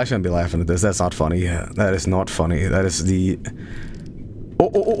 I shouldn't be laughing at this. That's not funny. That is not funny. That is the...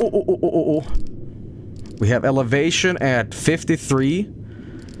 Oh. We have elevation at 53.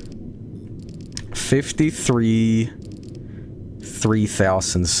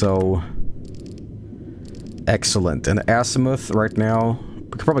 3,000, so... Excellent. And azimuth right now... We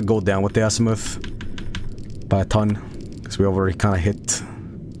could probably go down with the azimuth by a ton, because we already kind of hit...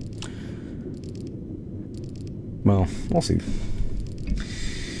 Well, we'll see.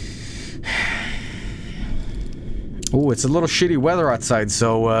 Oh, it's a little shitty weather outside,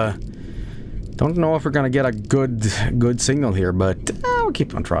 so, don't know if we're gonna get a good signal here, but we'll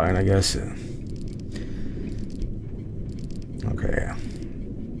keep on trying, I guess. Okay.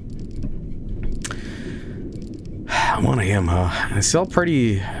 1 AM, huh? It's still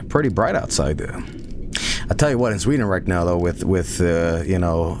pretty bright outside. I'll tell you what, in Sweden right now, though, with you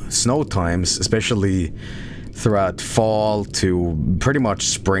know, snow times, especially throughout fall to pretty much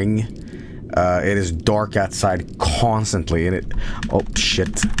spring, it is dark outside constantly, and it... Oh,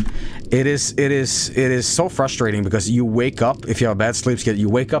 shit. It is so frustrating because you wake up, if you have a bad sleep schedule, you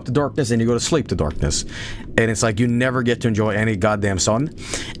wake up to darkness and you go to sleep to darkness. And it's like you never get to enjoy any goddamn sun.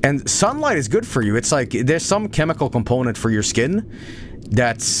 And sunlight is good for you. It's like there's some chemical component for your skin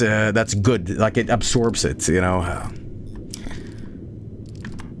that's good. Like it absorbs it, you know.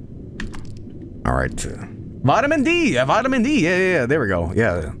 Alright. Vitamin D! Vitamin D! Yeah, there we go.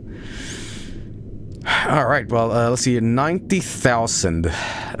 Yeah. Alright, well, let's see, 90,000.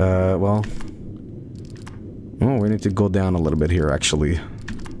 Well... Oh, we need to go down a little bit here, actually.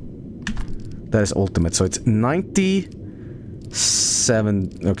 That is ultimate, so it's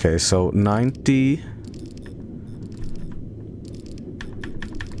 97... Okay, so 90...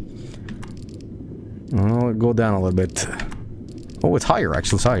 Oh, go down a little bit. Oh, it's higher,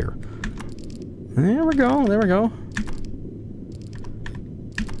 actually, it's higher. There we go, there we go.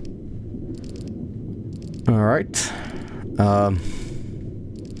 Alright.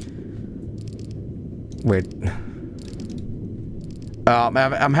 Wait.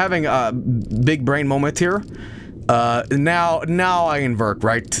 I'm having a big brain moment here. Now I invert,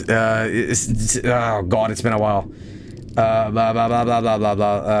 right? Oh god, it's been a while. Blah, blah, blah, blah, blah, blah,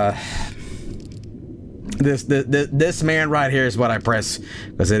 blah. This man right here is what I press.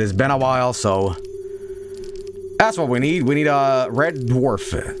 Because it has been a while, so... That's what we need. We need a red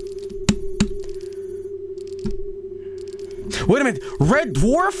dwarf. Wait a minute, red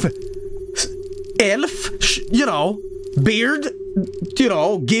dwarf, elf, you know, beard, you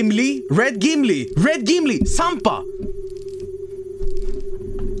know, Gimli, red Gimli, Sampa.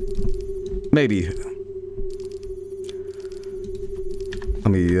 Maybe. Let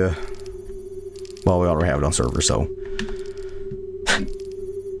me, well, we already have it on server, so.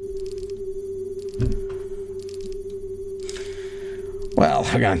 Well,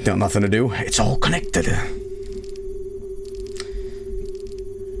 I got nothing to do. It's all connected.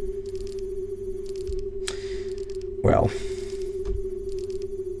 Well.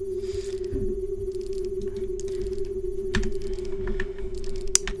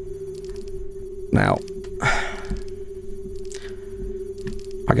 Now,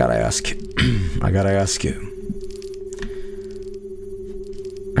 I gotta ask. I gotta ask you.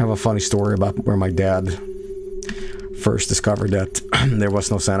 I have a funny story about where my dad first discovered that there was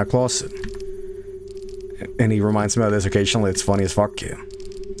no Santa Claus. And he reminds me of this occasionally. It's funny as fuck.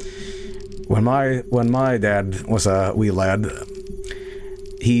 When my dad was a wee lad,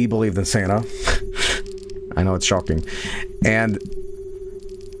 he believed in Santa. I know it's shocking. And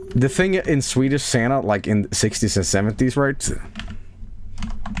the thing in Swedish Santa, like in the 60s and 70s, right?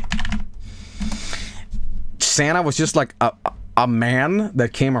 Santa was just like a man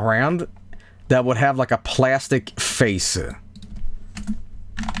that came around that would have like a plastic face.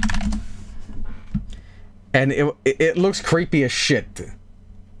 And it looks creepy as shit. Let's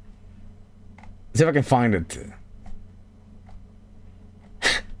see if I can find it.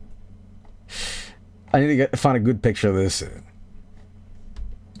 I need to find a good picture of this.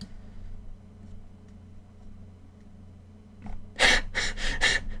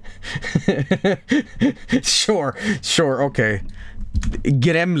 Sure, okay.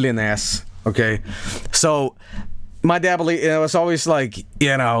 Gremlin ass. Okay. So, my dad believed, it was always like,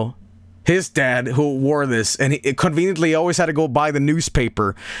 you know, his dad who wore this, and he conveniently always had to go buy the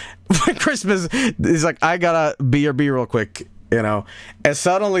newspaper for Christmas. He's like, I gotta BRB real quick, you know. And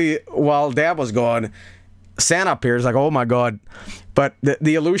suddenly, while dad was gone, Santa appears, like, oh my god. But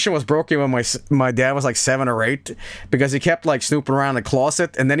the illusion was broken when my dad was like 7 or 8, because he kept like snooping around the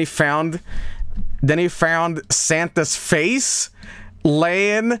closet, and then he found Santa's face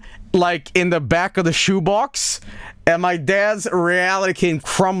laying like in the back of the shoebox, and my dad's reality came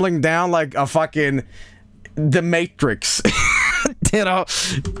crumbling down like a fucking The Matrix. You know.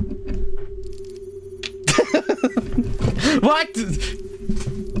 What?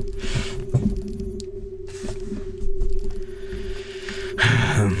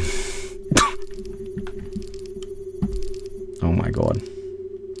 Oh my god.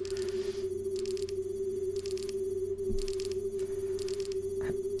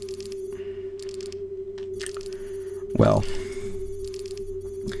 Well,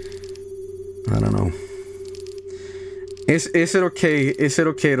 I don't know. Is it okay? Is it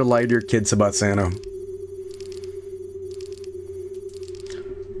okay to lie to your kids about Santa?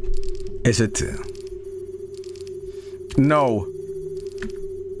 Is it? No.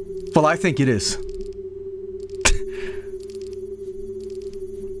 Well, I think it is.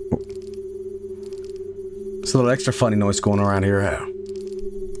 There's a little extra funny noise going around here. I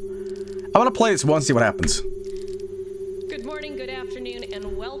want to play this once, see what happens. Good morning, good afternoon,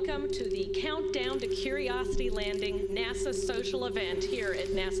 and welcome to the Countdown to Curiosity Landing NASA social event here at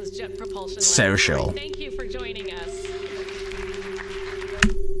NASA's Jet Propulsion Social. Laboratory. Thank you for joining us.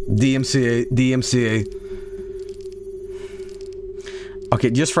 DMCA. Okay,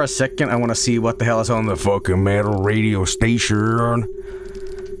 just for a second, I want to see what the hell is on the fucking metal radio station.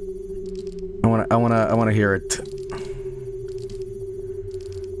 I want to hear it.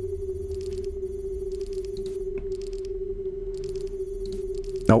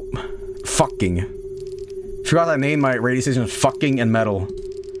 Nope. Fucking. Forgot I named my radio station fucking and metal.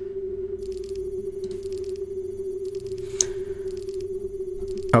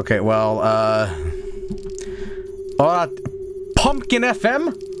 Okay, well, Pumpkin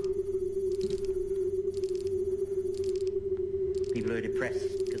FM? People are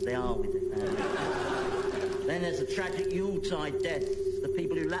depressed because they are with their family. Then there's the tragic Yuletide deaths, the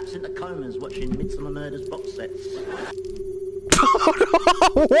people who lapse into comas watching Midsummer Murders box sets.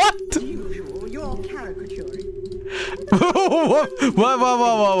 What? You're caricaturing. What?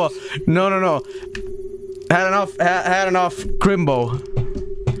 No. Had enough. Crimbo.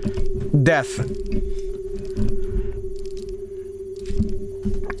 Death.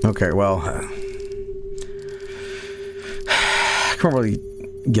 Okay, well, I can't really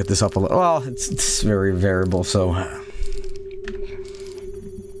get this up a little. Well, it's very variable, so.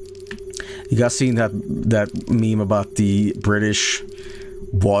 You guys seen that meme about the British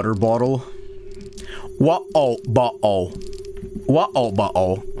water bottle? What-oh, but-oh. What-oh,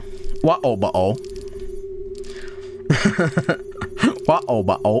 but-oh. What-oh, but-oh. What-oh,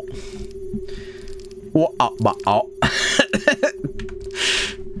 but-oh. What-oh, but-oh.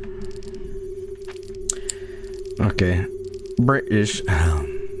 Okay. British.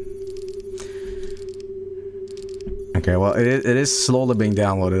 Okay, well, it is slowly being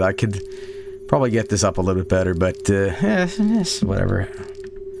downloaded. I could probably get this up a little bit better, but whatever.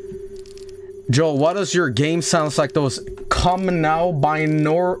 Joel, what does your game sounds like those common now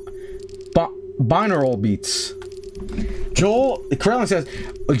binaural beats? Joel, Krellin says,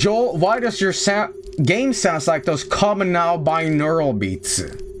 Joel, why does your game sounds like those common now binaural beats?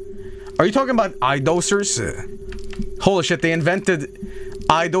 Are you talking about eye dosers? Holy shit, they invented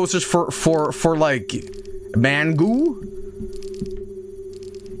eye dosers for like man goo?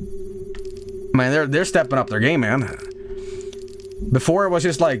 Man, they're stepping up their game, man. Before it was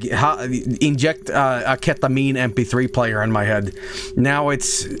just like inject a ketamine MP3 player in my head. Now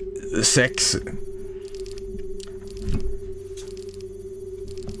it's 6.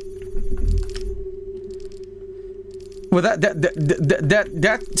 Well,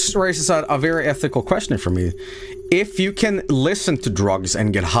 that raises a very ethical question for me. If you can listen to drugs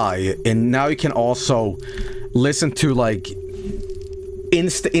and get high, and now you can also listen to like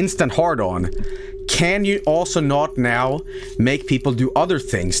instant hard-on, can you also not now make people do other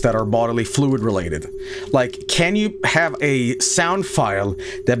things that are bodily fluid related? Like, can you have a sound file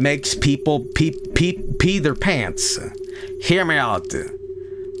that makes people pee their pants? Hear me out.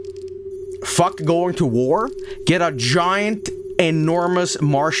 Fuck going to war, get a giant, enormous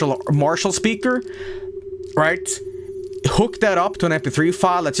Marshall speaker, right? Hook that up to an MP3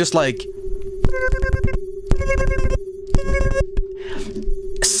 file that's just like...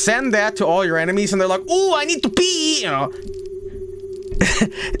 Send that to all your enemies and they're like, oh, I need to pee, you know.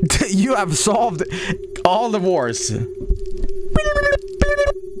 You have solved all the wars.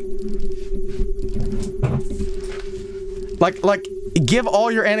 Like, give all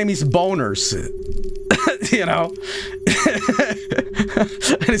your enemies boners. You know?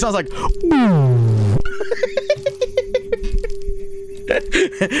 And it sounds like...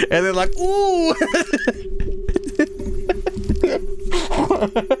 And they're like, ooh!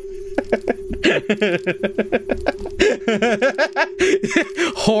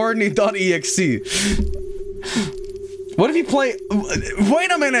 Horny.exe. What if you play...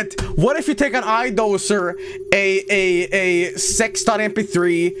 Wait a minute! What if you take an iDoser, a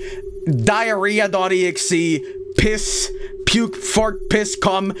sex.mp3, diarrhea.exe, piss, puke, fart, piss,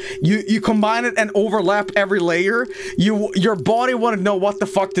 cum, you combine it and overlap every layer, your body wouldn't know what the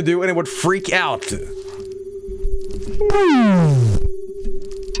fuck to do and it would freak out.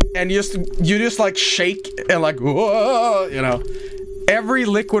 And you just like shake and like, whoa, you know. Every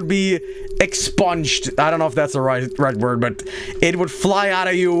lick would be expunged. I don't know if that's the right word, but it would fly out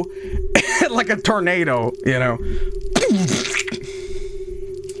of you like a tornado, you know.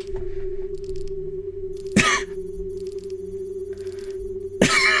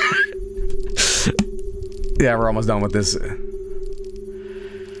 Yeah, we're almost done with this.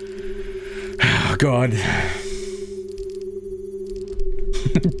 Oh, God.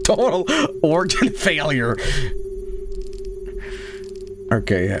 Total organ failure.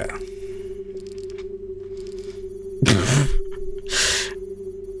 Okay, yeah.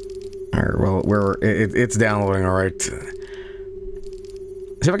 Alright, well, it's downloading, alright. See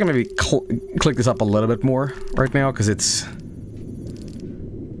if I can maybe click this up a little bit more right now, because it's...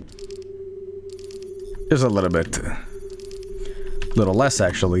 Just a little bit. A little less,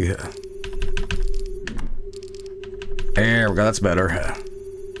 actually. There we go, that's better.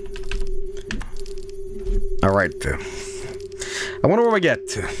 Alright. I wonder where we get.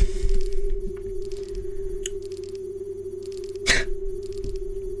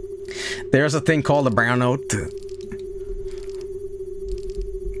 There's a thing called a brown note.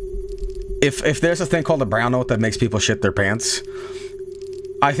 If there's a thing called a brown note that makes people shit their pants,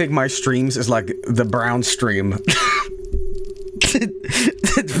 I think my streams is like the brown stream.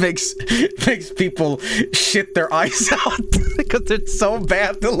 It makes people shit their eyes out because it's so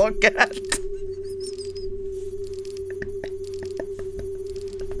bad to look at.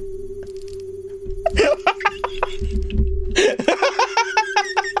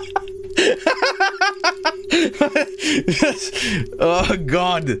 Oh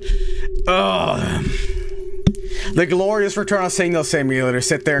God. Oh. The glorious return of Signal Simulator.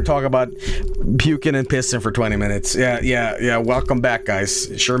 Sit there and talk about puking and pissing for 20 minutes. Yeah. Welcome back,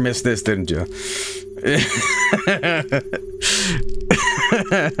 guys. Sure missed this, didn't you?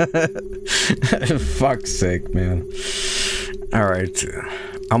 Fuck's sake, man. Alright.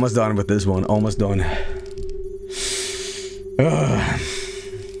 Almost done with this one. Almost done. Ugh.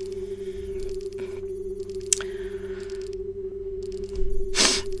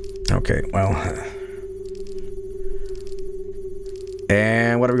 Okay, well...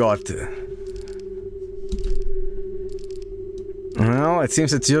 And what have we got? Well, it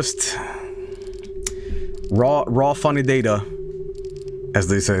seems it's just... Raw funny data. As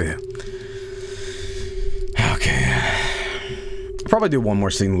they say. Okay. I'll probably do one more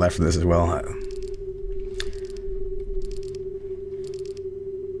scene left for this as well.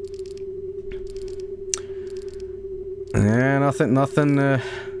 Yeah, nothing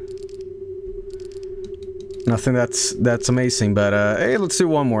Nothing that's amazing, but hey, let's do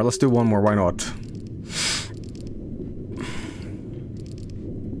one more. Let's do one more. Why not?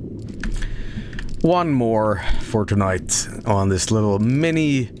 One more for tonight on this little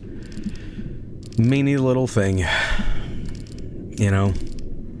mini little thing. You know.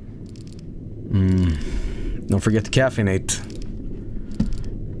 Don't forget to caffeinate.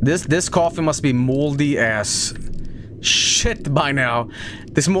 This coffee must be moldy as shit by now.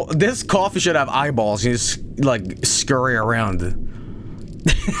 This coffee should have eyeballs. You just like scurry around.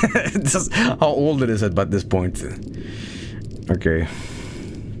 Just how old it is at this point. Okay.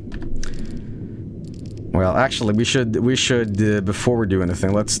 Well, actually, we should before we do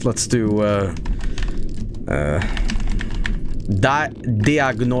anything, let's do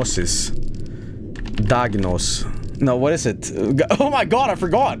diagnosis. Diagnose. No, what is it? Oh my god, I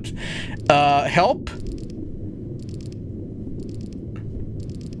forgot. Help.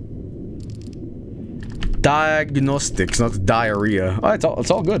 Diagnostics, not diarrhea. Oh, it's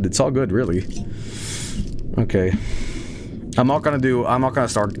all good. It's all good, really. Okay. I'm not gonna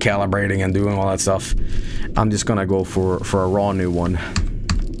start calibrating and doing all that stuff. I'm just gonna go for a raw new one.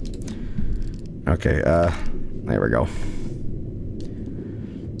 Okay, there we go.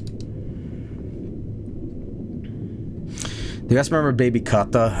 Do you guys remember Baby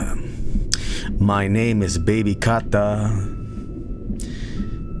Kata? My name is Baby Kata.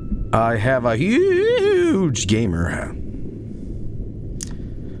 I have a huge gamer.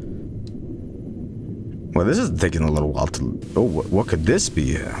 Well, this is taking a little while to... Oh, what could this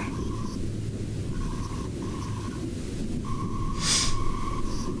be?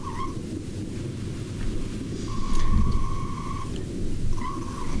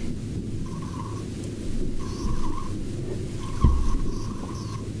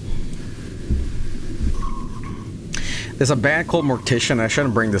 There's a band called Mortician. I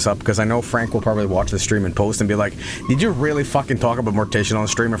shouldn't bring this up because I know Frank will probably watch the stream and post and be like, did you really fucking talk about Mortician on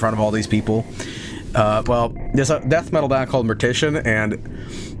stream in front of all these people? Well, there's a death metal band called Mortician, and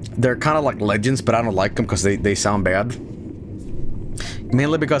they're kind of like legends, but I don't like them because they sound bad.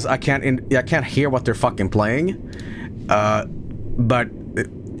 Mainly because I can't hear what they're fucking playing. But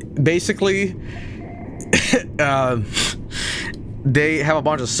basically, they have a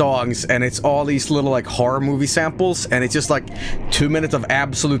bunch of songs, and it's all these little like horror movie samples, and it's just like 2 minutes of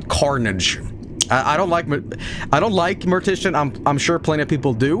absolute carnage. I don't like Mortician. I'm sure plenty of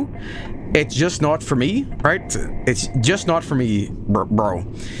people do. It's just not for me, right? It's just not for me, bro.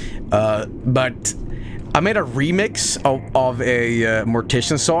 But I made a remix of a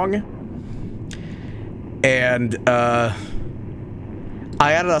Mortician song, and I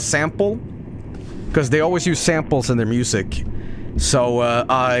added a sample because they always use samples in their music. So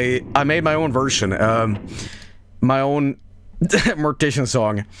I made my own version, my own Mortician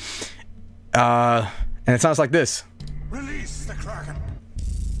song, and it sounds like this. Release the Kraken.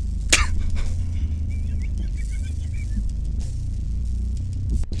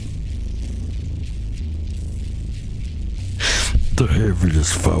 The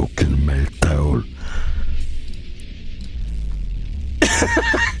heaviest folk in metal.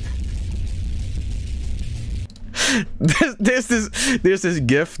 There's this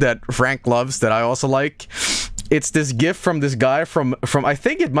GIF that Frank loves that I also like. It's this GIF from this guy from I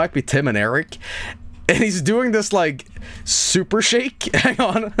think it might be Tim and Eric, and he's doing this like super shake. Hang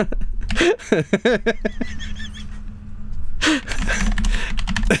on.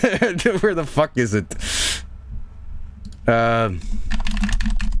 Where the fuck is it?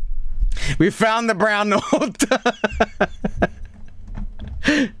 We found the brown note.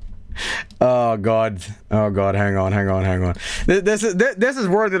 Oh god, hang on. This is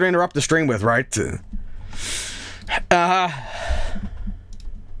worthy to interrupt the stream with, right?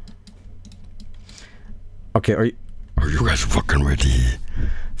 Okay, are you guys fucking ready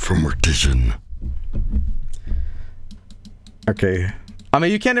for Mortician? Okay. I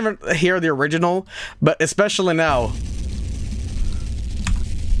mean, you can't even hear the original, but especially now.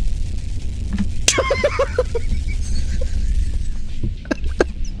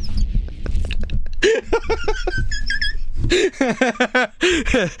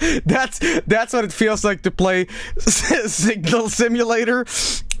 That's what it feels like to play Signal Simulator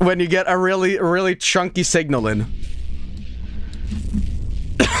when you get a really chunky signal in.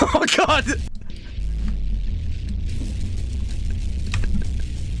 Oh god!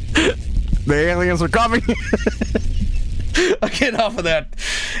 The aliens are coming! Okay, enough of that.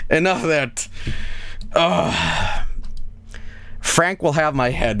 Enough of that. Frank will have my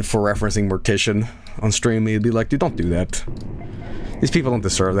head for referencing Mortician on stream. He'd be like, dude, don't do that. These people don't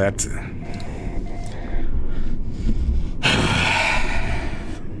deserve that.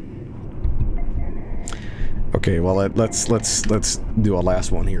 Okay, well let's do a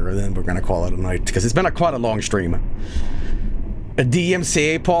last one here, and then we're gonna call it a night because it's been quite a long stream. A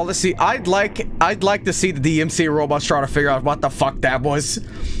DMCA policy. I'd like to see the DMCA robots try to figure out what the fuck that was.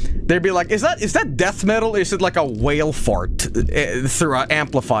 They'd be like, is that death metal? Or is it like a whale fart through an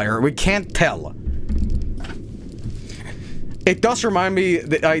amplifier? We can't tell. It does remind me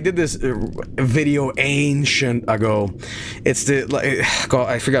that I did this video ancient ago. It's the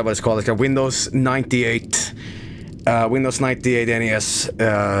I forgot what it's called. It's a Windows 98 NES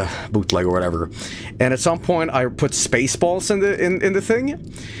bootleg or whatever. And at some point I put Spaceballs in the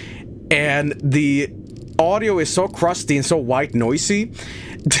thing, and the audio is so crusty and so white noisy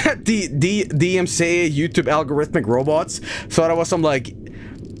that the DMCA YouTube algorithmic robots thought I was some like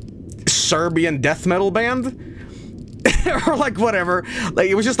Serbian death metal band. Or like whatever, like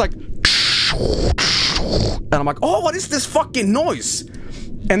it was just like, and I'm like, oh, what is this fucking noise?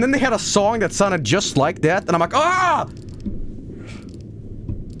 And then they had a song that sounded just like that, and I'm like, ah!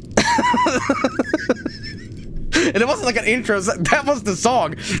 And it wasn't like an intro, that was the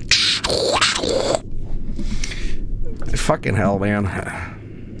song. Fucking hell, man.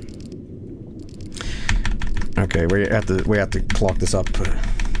 Okay, we have to clock this up.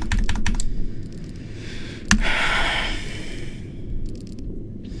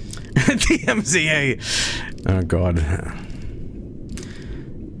 DMCA. Oh god.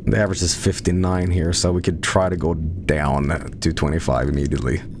 The average is 59 here, so we could try to go down to 25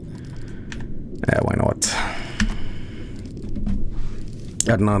 immediately. Yeah, why not?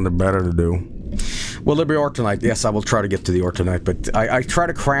 Got nothing better to do. Will there be art tonight? Yes, I will try to get to the art tonight, but I try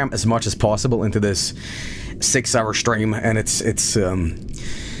to cram as much as possible into this 6-hour stream, and it's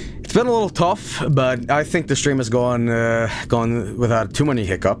been a little tough, but I think the stream has gone without too many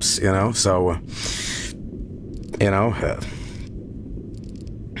hiccups, you know, so, you know.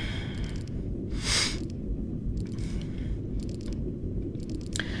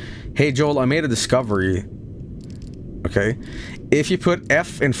 Hey Joel, I made a discovery. Okay. If you put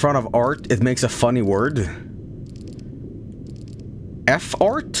F in front of art, it makes a funny word. F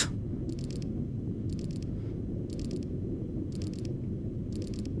art?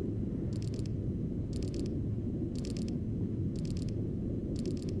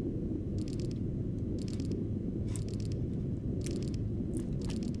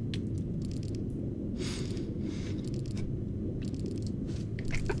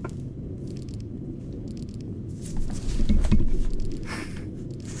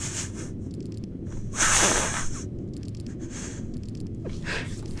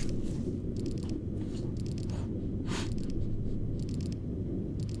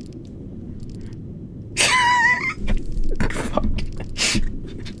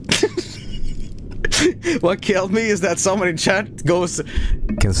 What killed me is that someone in chat goes,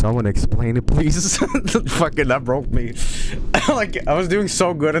 "Can someone explain it, please?" Fucking, that broke me. Like, I was doing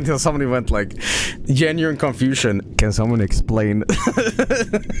so good until somebody went like, genuine confusion. Can someone explain?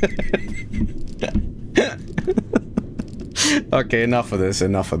 Okay, enough of this.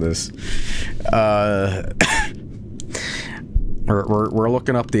 Enough of this. We're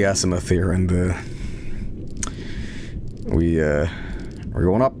looking up the azimuth here, and we're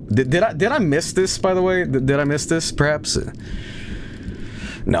going up. Did I miss this, by the way? Did I miss this, perhaps?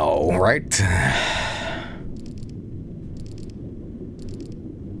 No, right?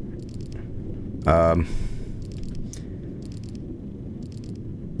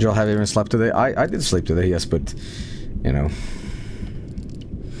 Joel, have you even slept today? I did sleep today, yes, but, you know.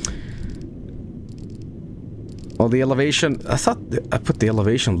 Well, the elevation, I thought I put the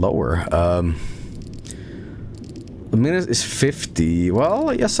elevation lower. The minute is 50.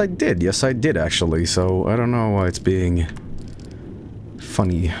 Well, yes I did. Yes I did, actually. So, I don't know why it's being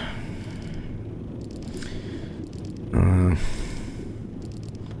funny. No.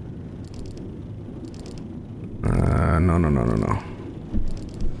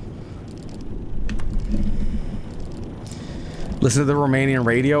 Listen to the Romanian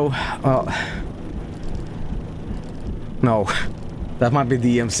radio? No. That might be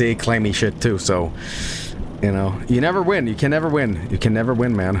DMCA claiming shit too, so... You know, you never win. You can never win. You can never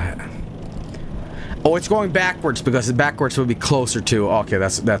win, man. Oh, it's going backwards because the backwards would be closer to... Okay,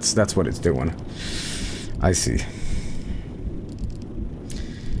 that's what it's doing. I see.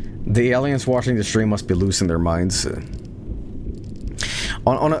 The aliens watching the stream must be losing their minds.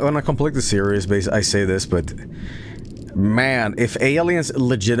 On a completely serious basis, I say this, but... Man, if aliens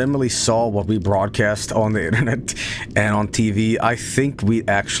legitimately saw what we broadcast on the internet and on TV, I think we'd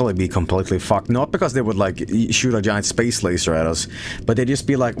actually be completely fucked. Not because they would, like, shoot a giant space laser at us, but they'd just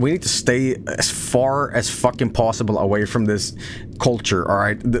be like, we need to stay as far as fucking possible away from this culture,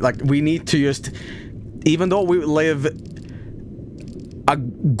 alright? Like, we need to just even though we live a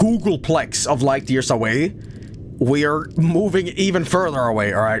Googleplex of light years away, we are moving even further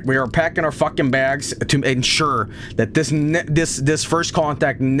away, alright? We are packing our fucking bags to ensure that this first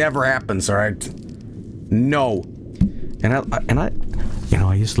contact never happens, alright? No. And I you know,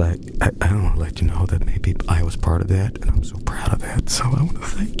 I just like, I want to let you know that maybe I was part of that, and I'm so proud of that, so I want to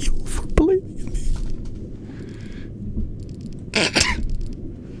thank you for believing in me.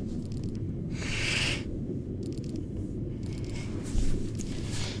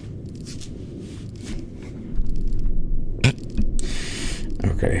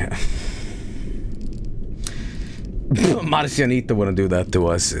 Okay. Marcianita wouldn't do that to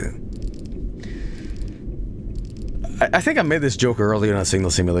us. I think I made this joke earlier in a Signal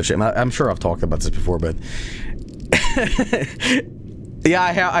Simulation. I'm sure I've talked about this before, but...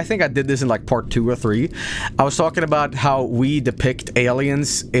 yeah, I think I did this in like part 2 or 3. I was talking about how we depict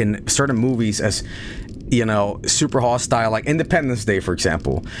aliens in certain movies as, you know, super hostile, like Independence Day, for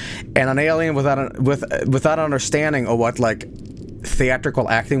example. And an alien without understanding of what, like, theatrical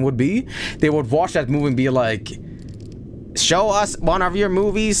acting would be, they would watch that movie and be like, show us one of your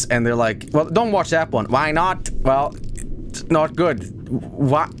movies, and they're like, well, don't watch that one. Why not? Well, it's not good.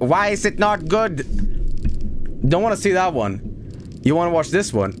 Why is it not good? Don't want to see that one. You want to watch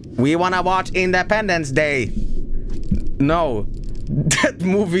this one? We want to watch Independence Day. No, that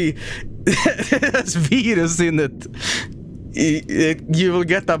movie has virus in it. You will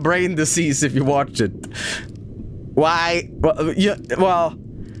get a brain disease if you watch it. Why? Well,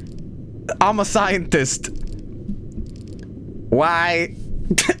 I'm a scientist. Why?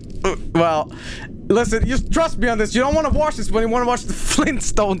 Well, listen, just trust me on this. You don't want to watch this when you want to watch the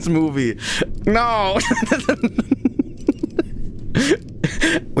Flintstones movie. No.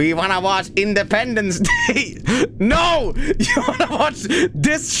 We want to watch Independence Day. No! You want to watch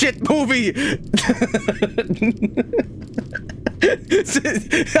this shit movie.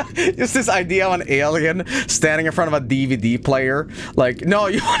 Just this idea of an alien standing in front of a DVD player. Like, no,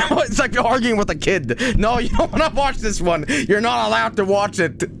 you want to, it's like you're arguing with a kid. No, you don't want to watch this one. You're not allowed to watch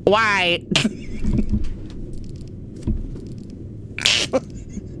it. Why?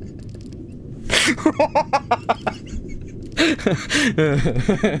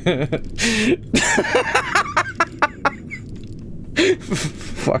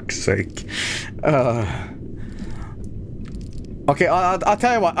 Fuck's sake. Okay, I'll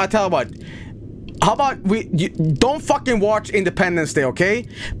tell you what. How about you don't fucking watch Independence Day, okay?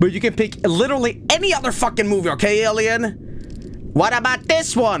 But you can pick literally any other fucking movie, okay, alien? What about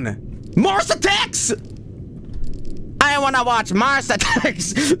this one? Mars Attacks! I wanna watch Mars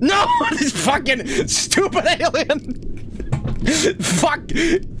Attacks! No! This fucking stupid alien! Fuck!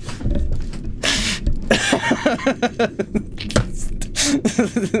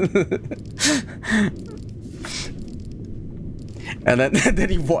 And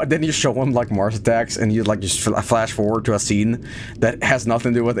then you show him like Mars Attacks, and you like just flash forward to a scene that has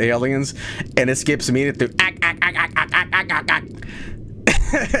nothing to do with aliens, and it skips immediately to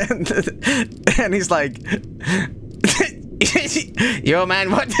and he's like, yo man,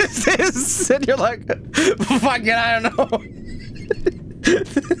 what is this? And you're like, fuck it, I don't know.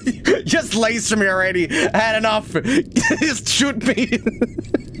 Just laser me already. I had enough. Just shoot me.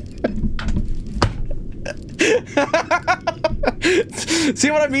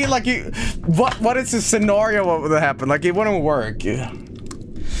 See what I mean? Like, what is the scenario? What would happen? Like, it wouldn't work.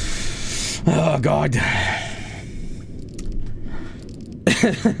 Oh God.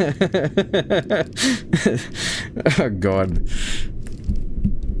 Oh God.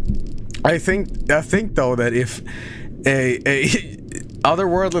 I think though that if a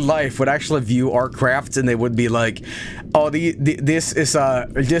otherworldly life would actually view our crafts, and they would be like, oh, this is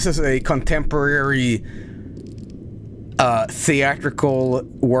a contemporary theatrical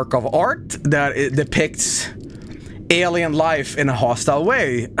work of art that it depicts alien life in a hostile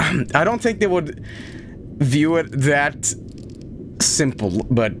way. I don't think they would view it that simple,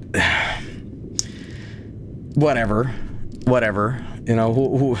 but whatever, you know,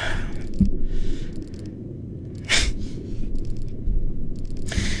 who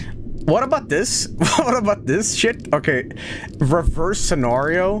What about this? What about this shit? Okay, reverse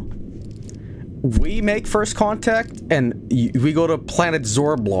scenario. We make first contact, and we go to Planet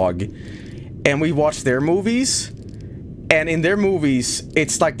Zorblog, and we watch their movies. And in their movies,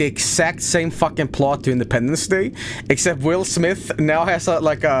 it's like the exact same fucking plot to Independence Day, except Will Smith now has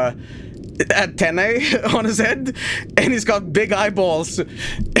like a antennae on his head, and he's got big eyeballs.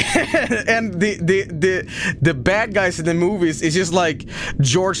 And the bad guys in the movies is just like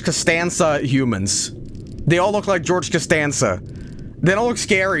George Costanza humans. They all look like George Costanza. They don't look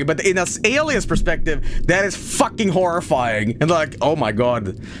scary, but in an alien's perspective, that is fucking horrifying. And like, oh my god.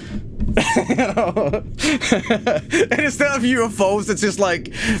 You know? And instead of UFOs, it's just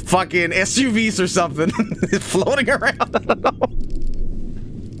like fucking SUVs or something floating around. I don't know.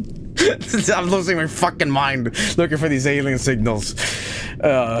 I'm losing my fucking mind looking for these alien signals.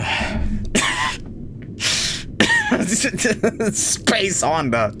 Space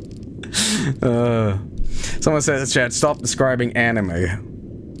Honda. Someone said in the chat, stop describing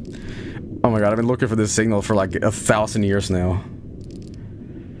anime. Oh my god, I've been looking for this signal for like 1,000 years now.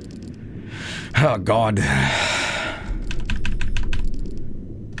 Oh god.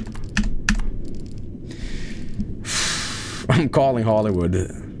 I'm calling Hollywood.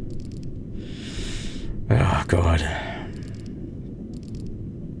 Oh god.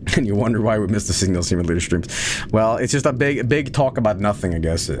 And you wonder why we missed the Signal Simulator streams. Well, it's just a big talk about nothing, I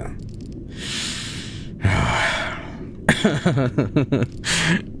guess.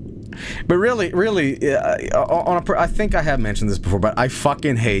 But really, I think I have mentioned this before, but I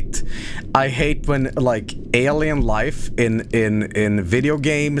fucking hate when like alien life in video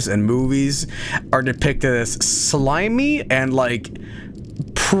games and movies are depicted as slimy and like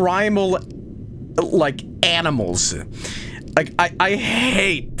primal, like animals. Like, I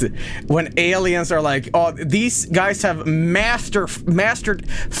hate when aliens are like, oh, these guys have mastered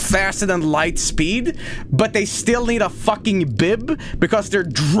faster than light speed, but they still need a fucking bib because they're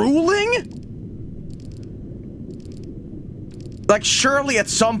drooling? Like, surely at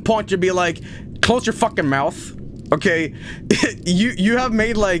some point you'd be like, close your fucking mouth, okay? you have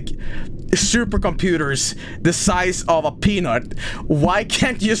made, like, supercomputers the size of a peanut. Why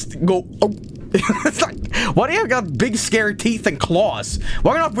can't you just go... Oh. It's like, why do you have got big scary teeth and claws?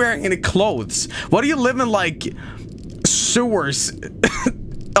 Why are you not wearing any clothes? Why do you live in like sewers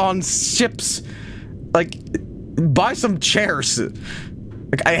on ships? Like, buy some chairs.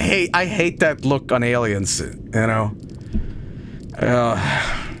 Like, I hate that look on aliens, you know.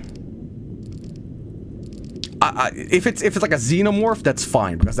 If it's like a xenomorph, that's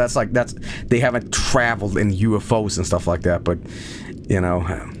fine because that's they haven't traveled in UFOs and stuff like that. But you know.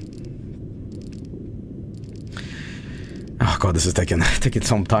 Oh god, this is taking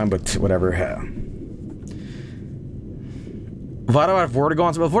some time, but whatever. What about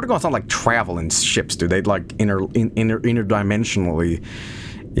Vortigons? Well, Vortigons don't like travel in ships, dude. They like interdimensionally,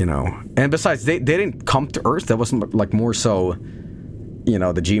 you know. And besides, they didn't come to Earth. That was like more so, you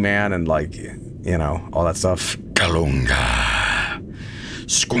know, the G-Man and like, you know, all that stuff. Kalunga.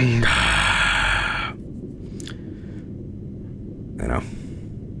 Skunga. You know.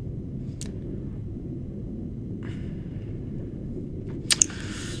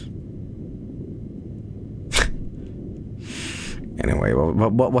 Anyway,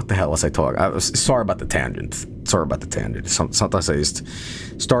 what the hell was I talking? I was sorry about the tangent. Sorry about the tangent. Sometimes I just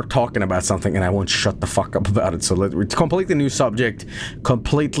start talking about something and I won't shut the fuck up about it. So it's completely new subject.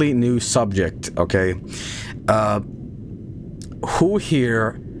 Completely new subject. Okay. Who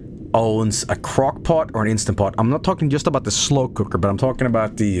here owns a crock pot or an Instant Pot? I'm not talking just about the slow cooker, but I'm talking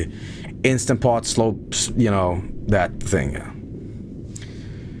about the Instant Pot, slow, you know, that thing.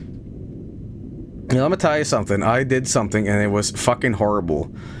 Now, let me tell you something. I did something and it was fucking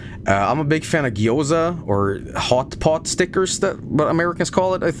horrible. I'm a big fan of gyoza or hot pot stickers, that what Americans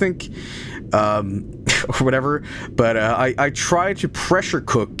call it, I think, or whatever. But I tried to pressure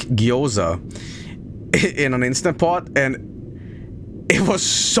cook gyoza in an Instant Pot, and it was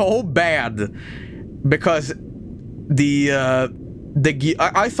so bad because I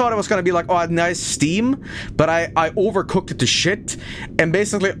thought it was gonna be like, oh, a nice steam, but I overcooked it to shit, and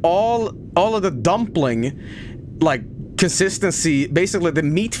basically all of the dumpling, like, consistency, basically the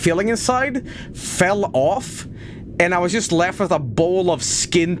meat filling inside fell off, and I was just left with a bowl of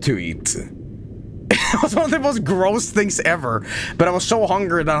skin to eat. It was one of the most gross things ever, but I was so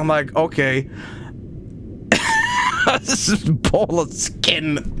hungry that I'm like, okay. This is a bowl of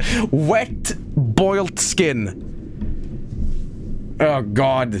skin. Wet, boiled skin. Oh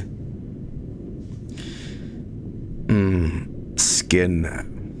god. Skin.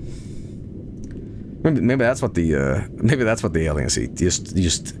 Maybe that's what the aliens eat.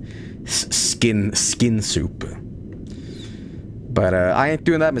 Just skin soup. But I ain't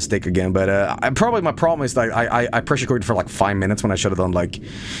doing that mistake again. But probably my problem is that I pressure cooked for like 5 minutes when I should have done like,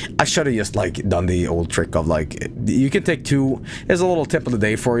 I should have just like done the old trick of like, you can take two. Here's a little tip of the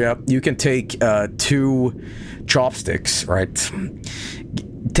day for you. You can take 2 chopsticks, right?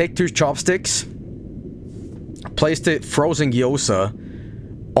 Take 2 chopsticks, place the frozen gyoza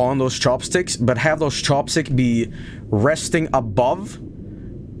on those chopsticks, but have those chopsticks be resting above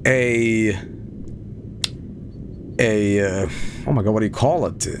a oh my god, what do you call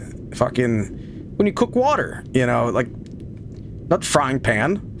it? Fucking, when you cook water, you know, like, not frying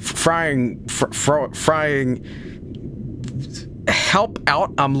pan, frying, help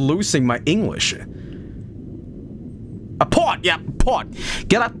out, I'm losing my English. A pot, yeah, pot.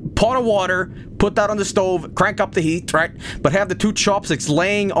 Get a pot of water, put that on the stove, crank up the heat, right? But have the 2 chopsticks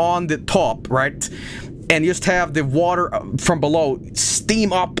laying on the top, right? And just have the water from below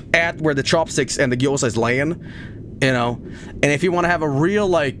steam up at where the chopsticks and the gyoza is laying, you know? And if you want to have a real,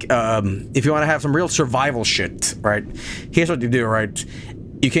 like, if you want to have some real survival shit, right? Here's what you do, right?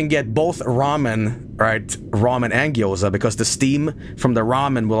 You can get both ramen, right? Ramen and gyoza, because the steam from the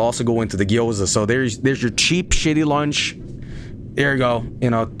ramen will also go into the gyoza. So there's your cheap, shitty lunch. There you go.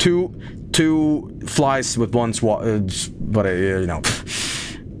 You know, two flies with one you know.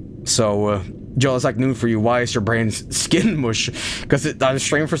 So, Joe, it's like noon for you. Why is your brain skin mush? Because I was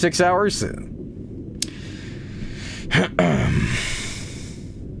streaming for 6 hours?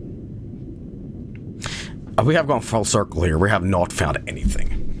 We have gone full circle here. We have not found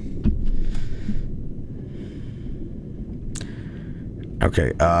anything.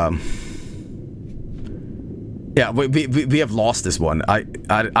 Okay, yeah, we have lost this one. I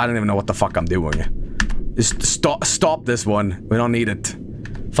don't even know what the fuck I'm doing. Just stop this one. We don't need it.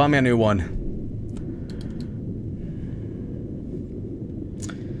 Find me a new one.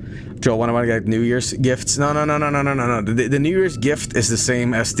 Joe, when am I gonna get New Year's gifts? No. The New Year's gift is the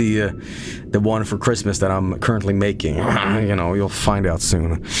same as the one for Christmas that I'm currently making. You know, you'll find out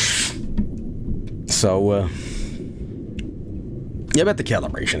soon. So, yeah, I bet the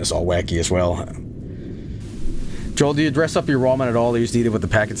calibration is all wacky as well. Joel, do you dress up your ramen at all, or you just eat it with the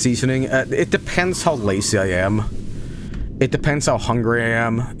packet seasoning? It depends how lazy I am. It depends how hungry I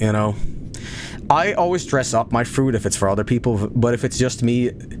am, you know. I always dress up my food if it's for other people, but if it's just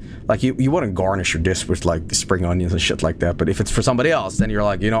me, like, you wouldn't garnish your dish with, like, spring onions and shit like that, but if it's for somebody else, then you're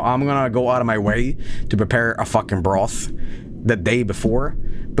like, you know, I'm gonna go out of my way to prepare a fucking broth the day before,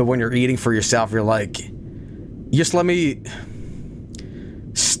 but when you're eating for yourself, you're like, just let me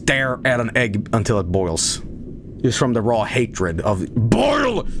stare at an egg until it boils. Just from the raw hatred of,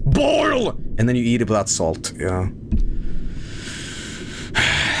 boil! Boil! And then you eat it without salt, you know.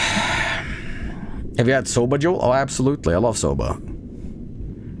 Have you had soba, Joel? Oh, absolutely. I love soba.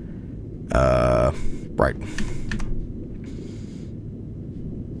 Right.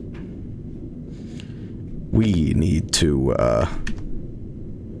 We need to,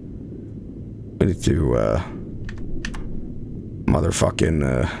 motherfucking,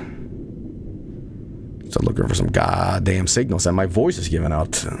 start looking for some goddamn signals that my voice is giving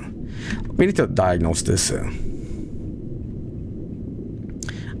out. We need to diagnose this.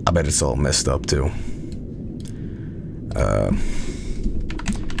 I bet it's all messed up, too.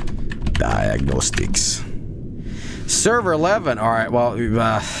 Diagnostics. Server 11. All right. Well,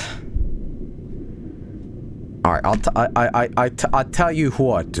 all right. I'll tell you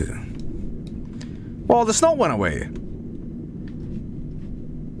what. Well, the snow went away.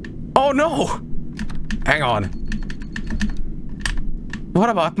 Oh no! Hang on. What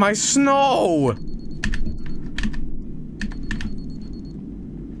about my snow?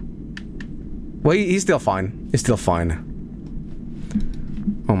 Well, he's still fine. He's still fine.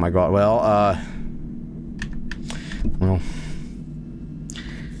 Oh my god, well, well,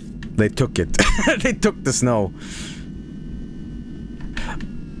 they took it. They took the snow.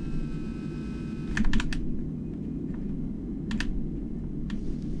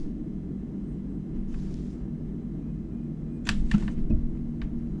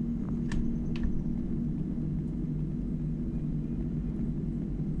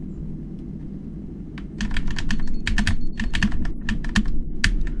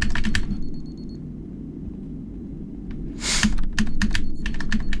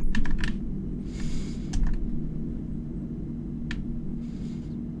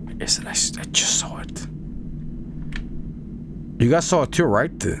 I just saw it. You guys saw it too,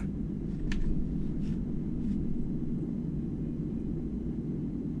 right? I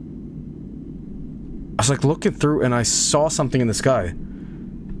was like looking through and I saw something in the sky.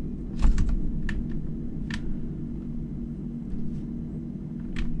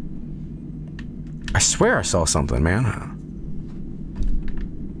 I swear I saw something, man.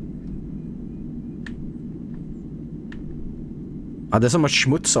 There's so much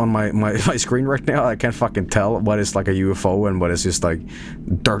schmutz on my screen right now, I can't fucking tell what is like a UFO and what is just like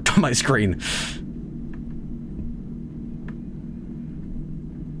dirt on my screen.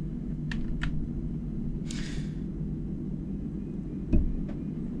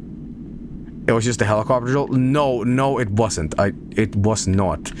 It was just a helicopter drill? No, it wasn't. It was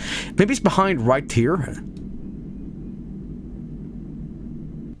not. Maybe it's behind right here.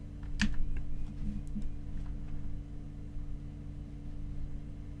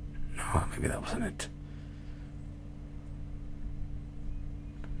 Oh, maybe that wasn't it.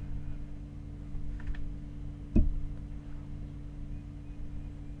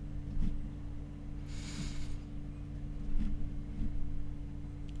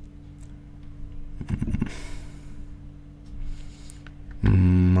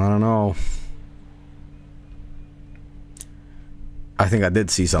 I don't know. I think I did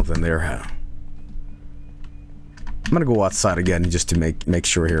see something there. I'm gonna go outside again just to make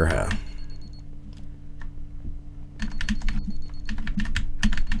sure here.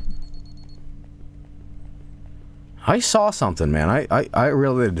 I saw something, man. I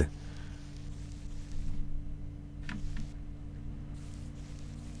really did.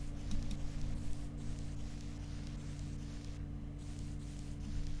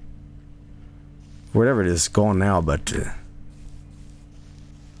 Whatever it is, gone now, but...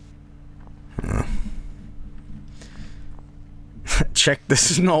 check the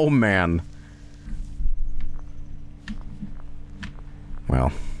snowman.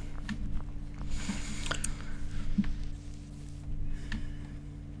 Well...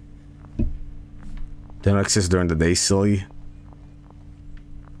 They don't exist during the day, silly.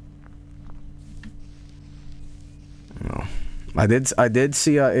 No. I did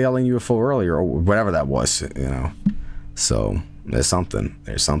see a alien UFO earlier, or whatever that was, you know. So there's something.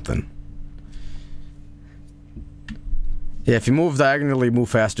 There's something. Yeah, if you move diagonally, move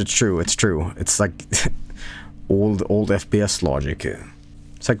fast. It's true. It's true. It's like old FPS logic.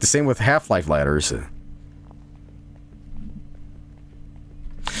 It's like the same with Half-Life ladders.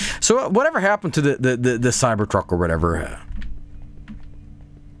 So whatever happened to the Cybertruck or whatever?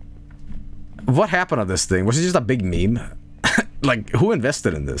 What happened to this thing? Was it just a big meme? Like, who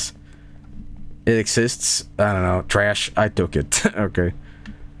invested in this? It exists. I don't know. Trash. I took it. Okay.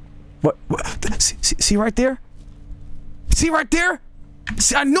 What? See right there? See right there?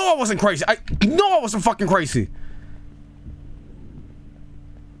 See, I know I wasn't crazy. I know I wasn't fucking crazy.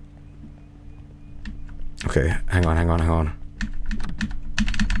 Okay, hang on.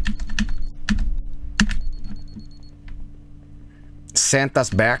 Santa's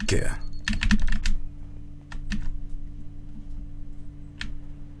back here.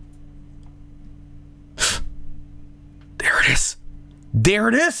 There it is. There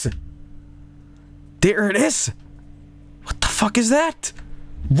it is. There it is. What the fuck is that?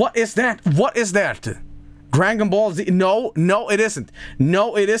 What is that? What is that? Dragon Ball Z? No, no, it isn't.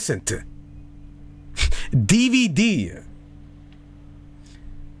 No, it isn't. DVD.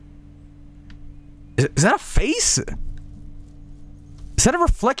 Is that a face? Is that a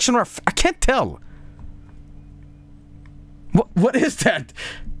reflection or I can't tell. What is that?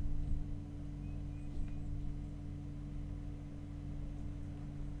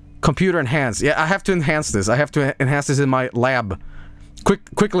 Computer enhance. Yeah, I have to enhance this. I have to enhance this in my lab.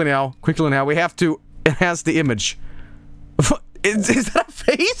 Quickly now. Quickly now. We have to enhance the image. What, is that a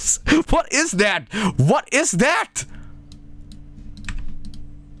face? What is that? What is that?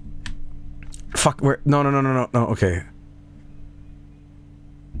 Fuck, where? No, okay.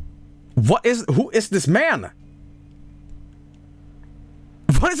 What is... Who is this man?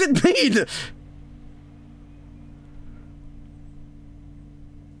 What does it mean?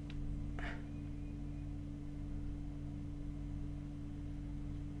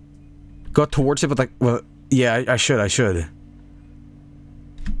 Go towards it, but like... Well, yeah, I should. Shit.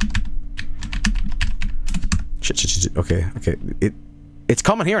 Okay. It's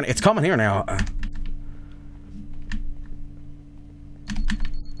coming here. It's coming here now.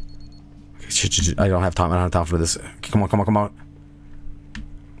 Shit. I don't have time. I don't have time for this. Come on.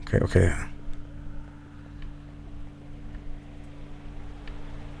 Okay.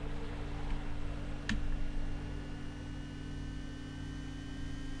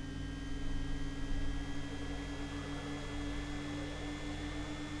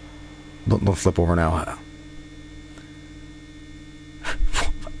 Don't flip over now.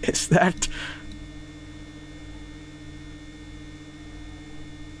 What is that?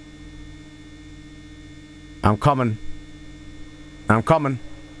 I'm coming.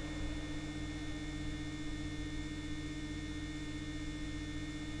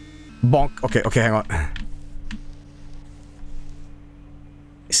 Bonk. Okay, hang on.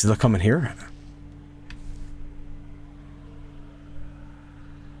 Is it coming here?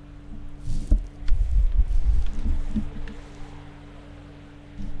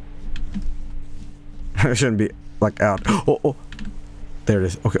 It shouldn't be like out. Oh, there it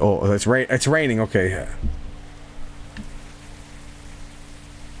is. Okay. Oh, it's raining. Okay.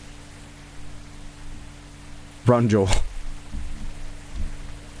 Run, Joel.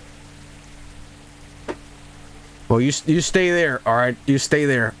 Well, you stay there. All right, you stay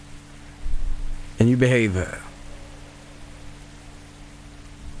there. Can you behave?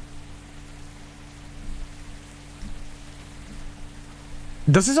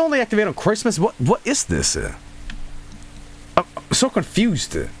 Does this only activate on Christmas? What is this? I'm so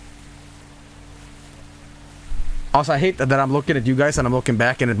confused. Also, I hate that I'm looking at you guys and I'm looking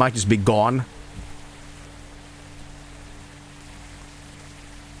back and it might just be gone.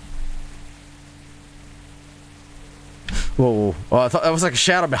 Whoa, whoa. Oh, I thought that was like a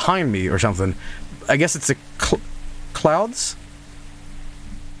shadow behind me or something. I guess it's the clouds?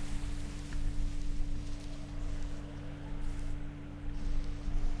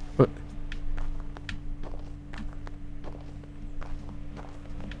 What?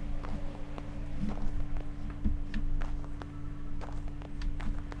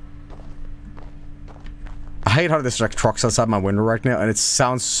 I hate how there's like trucks outside my window right now and it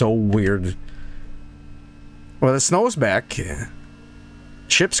sounds so weird. Well, the snow's back.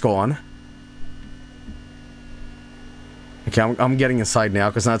 Ship's gone. Okay, I'm getting inside now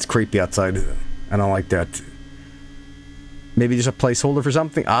because now it's creepy outside. I don't like that. Maybe just a placeholder for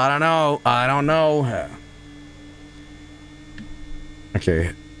something? I don't know. I don't know.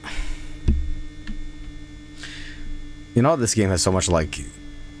 Okay. You know, this game has so much, like,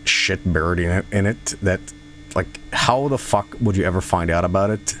 shit buried in it that, like, how the fuck would you ever find out about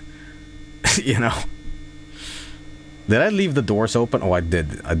it? You know? Did I leave the doors open? Oh, I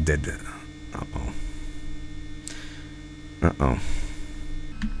did. I did. Uh-oh. Uh-oh.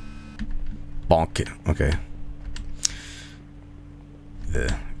 Bonk it. Okay.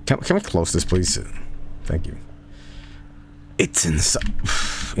 Can we close this, please? Thank you. It's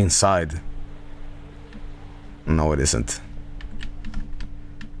inside. No, it isn't.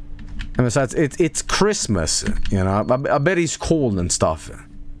 And besides, it's Christmas, you know. I bet he's cold and stuff.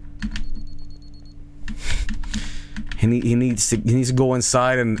 He needs to go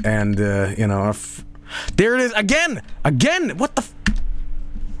inside and you know. There it is again. What the?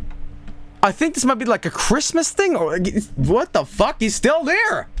 I think this might be like a Christmas thing, or what the fuck? He's still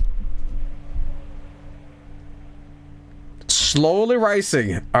there. Slowly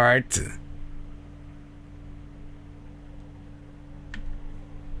rising. All right.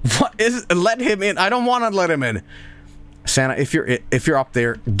 What is? Let him in. I don't want to let him in. Santa, if you're up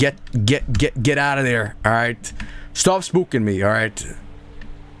there, get out of there. All right. Stop spooking me. All right.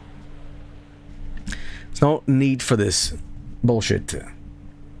 There's no need for this bullshit.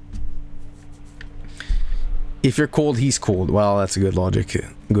 If you're cold, he's cold. Well, that's a good logic.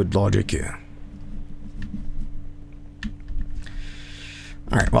 Good logic.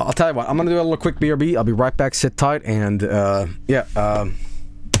 All right. Well, I'll tell you what. I'm gonna do a little quick BRB. I'll be right back. Sit tight, and yeah. A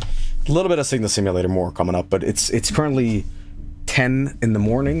little bit of Signal Simulator more coming up, but it's currently 10 in the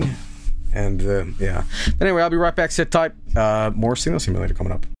morning, and yeah. Anyway, I'll be right back. Sit tight. More Signal Simulator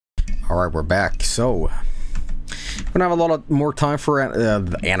coming up. All right, we're back. So we're gonna have a lot more time for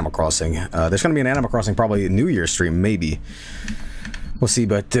Animal Crossing. There's gonna be an Animal Crossing probably New Year's stream, maybe. We'll see,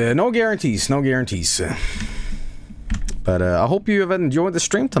 but no guarantees. No guarantees. But I hope you have enjoyed the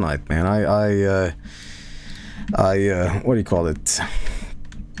stream tonight, man. I what do you call it?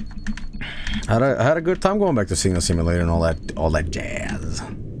 I had a good time going back to Signal Simulator and all that jazz.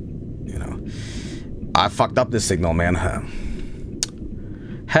 You know, I fucked up this signal, man.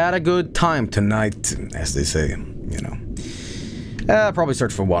 Had a good time tonight, as they say. You know, I'll probably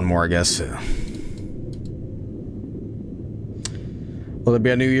search for one more, I guess. Will there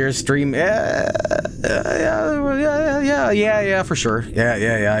be a New Year's stream? Yeah, for sure.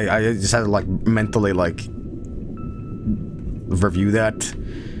 Yeah. I just had to like mentally like review that.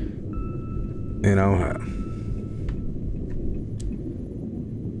 You know.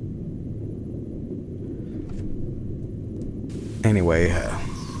 Anyway,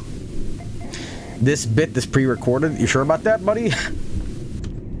 this bit is pre-recorded. You sure about that, buddy?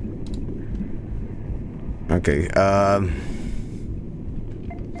 Okay.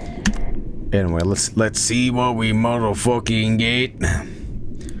 Anyway, let's see what we motherfucking get.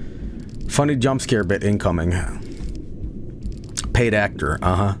 Funny jump scare bit incoming. Paid actor.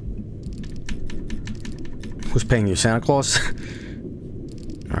 Who's paying you, Santa Claus?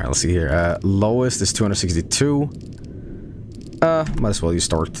 Alright, let's see here. Lowest is 262. Might as well you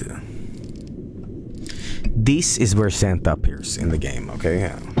start. This is where Santa appears in the game,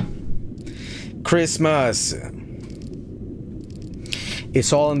 okay? Christmas!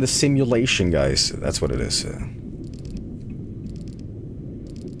 It's all in the simulation, guys. That's what it is.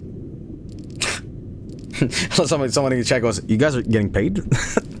 Someone in the chat goes, you guys are getting paid?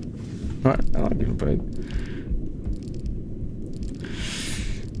 Alright, I'm not getting paid.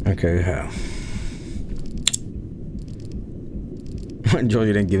 Okay, Joel,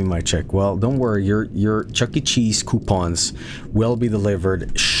 you didn't give me my check. Well, don't worry. Your Chuck E. Cheese coupons will be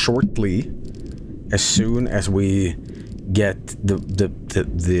delivered shortly, as soon as we get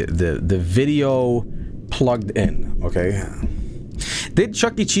the video plugged in. Okay. Did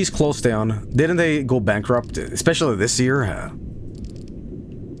Chuck E. Cheese close down? Didn't they go bankrupt? Especially this year.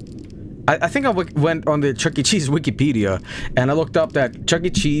 I think I went on the Chuck E. Cheese Wikipedia and I looked up that Chuck E.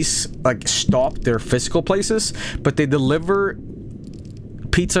 Cheese like stopped their physical places, but they deliver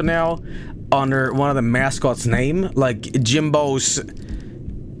pizza now under one of the mascots' name, like Jimbo's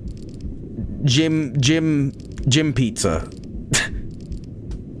Jim Pizza.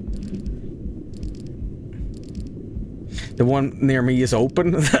 The one near me is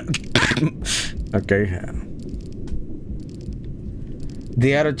open. Okay.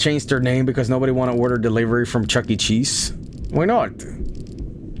 They had to change their name because nobody want to order delivery from Chuck E. Cheese. Why not?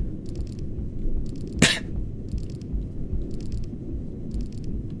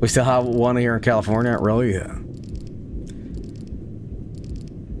 We still have one here in California, really? Yeah.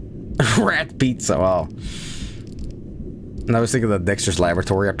 Rat pizza, wow. And I was thinking of the Dexter's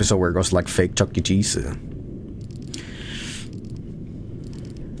Laboratory episode where it goes like fake Chuck E. Cheese.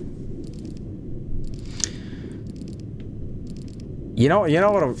 You know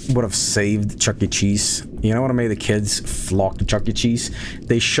what would have saved Chuck E. Cheese? You know what made the kids flock to Chuck E. Cheese?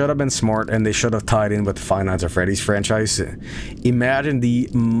 They should have been smart and they should have tied in with the Five Nights at Freddy's franchise. Imagine the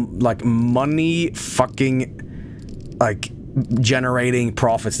like money fucking like generating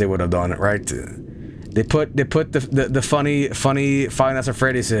profits they would have done, right? They put the funny Five Nights at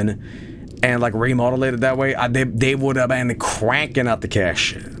Freddy's in and like remodeled it that way. They would have been cranking out the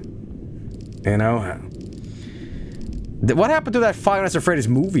cash. You know. What happened to that Five Nights at Freddy's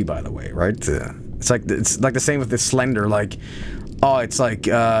movie, by the way, right? It's like the same with the Slender, like, oh, it's like,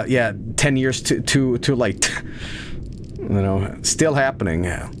 yeah, 10 years too late. You know, still happening.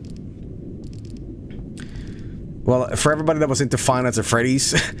 Well, for everybody that was into Five Nights at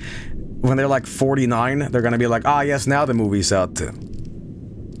Freddy's, when they're like 49, they're gonna be like, ah, yes, now the movie's out.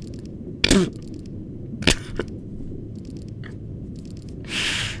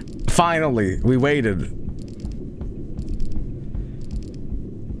 Finally, we waited.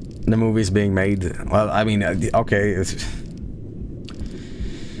 The movie's being made. Well, I mean, okay.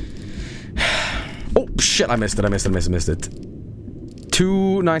 Oh shit! I missed it.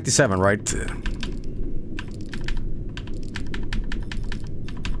 $2.97, right?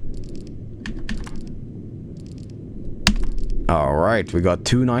 All right, we got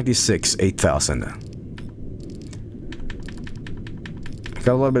 $2.96, 8,000.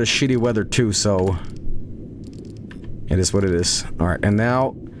 Got a little bit of shitty weather too, so it is what it is. All right, and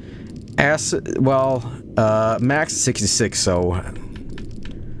now. Max 66, so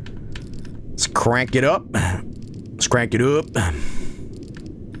let's crank it up. Let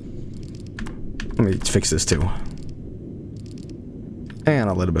me fix this too. And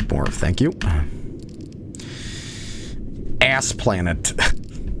a little bit more, thank you. Ass Planet.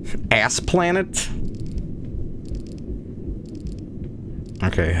 Ass Planet?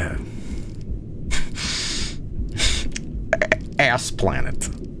 Okay. Ass Planet.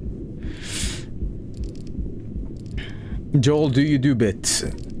 Joel, do you do bits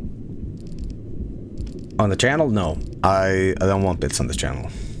on the channel? No, I don't want bits on this channel.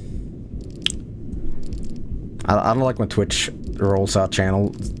 I don't like when Twitch rolls out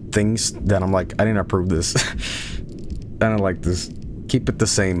channel things. Then I'm like, I didn't approve this. I don't like this. Keep it the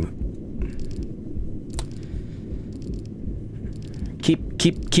same.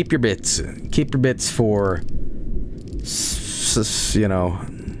 Keep your bits. Keep your bits for, you know,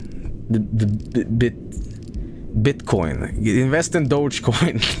 the Bitcoin. Invest in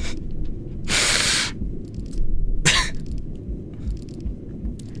Dogecoin.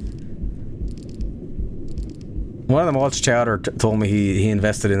 One of the mods chatter told me he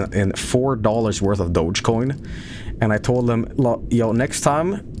invested in $4 worth of Dogecoin, and I told him, yo, next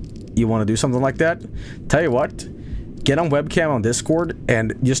time you want to do something like that, tell you what, get on webcam on Discord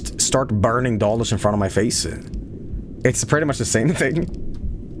and just start burning dollars in front of my face. It's pretty much the same thing.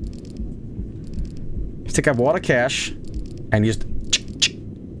 Take out water cash and just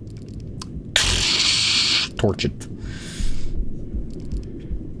torch it.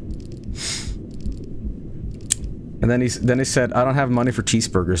 And then he said, I don't have money for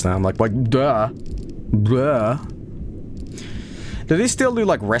cheeseburgers now. I'm like duh. Do they still do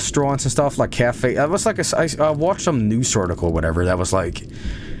like restaurants and stuff, like cafe? I was like, I watched some news article or whatever that was like,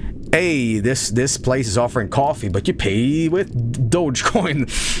 hey, this place is offering coffee, but you pay with Dogecoin,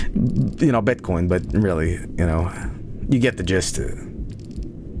 you know, Bitcoin, but really, you know, you get the gist.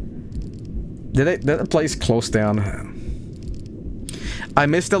 Did the place close down? I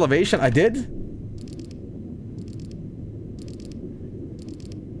missed elevation? I did?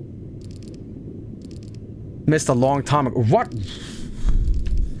 Missed a long time ago. What?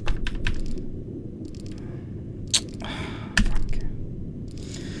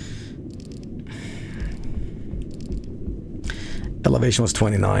 Elevation was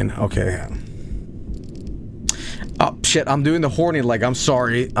 29. Okay. Oh, shit. I'm doing the horny leg. I'm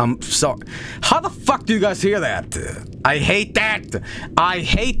sorry. I'm sorry. How the fuck do you guys hear that? I hate that. I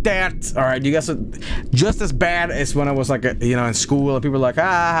hate that. Alright, you guys are just as bad as when I was like, you know, in school and people were like,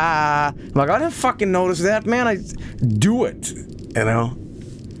 ah. I'm like, I didn't fucking notice that, man. I do it. You know?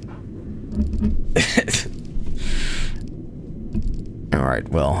 Alright,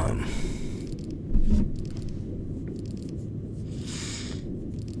 well.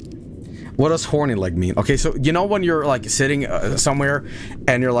 What does horny leg mean? Okay, so you know when you're like sitting somewhere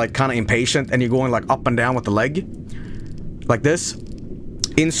and you're like kind of impatient and you're going like up and down with the leg? Like this?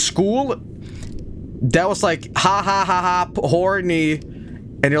 In school, that was like ha ha ha ha horny,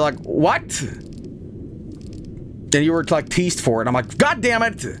 and you're like, what? And you were like teased for it. I'm like, god damn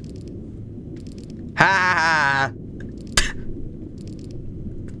it! Ha ha ha!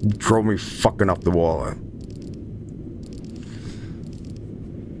 Drove me fucking up the wall.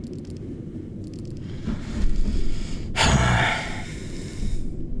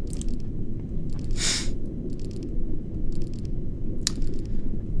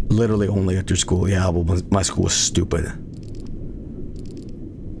 Literally only at your school. Yeah, well, my school was stupid.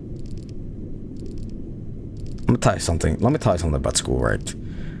 Let me tell you something. Let me tell you something about school, right?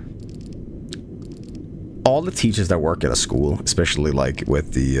 All the teachers that work at a school, especially like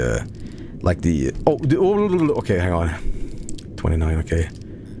with the, okay, hang on. 29, okay.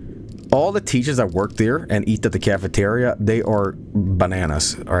 All the teachers that work there and eat at the cafeteria, they are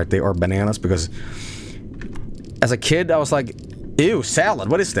bananas. Alright, they are bananas because as a kid, I was like, ew,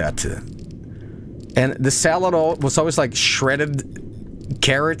 salad, what is that? And the salad was always like shredded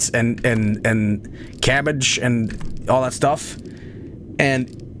carrots and cabbage and all that stuff.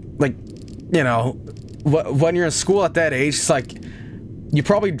 And like, you know, when you're in school at that age, it's like you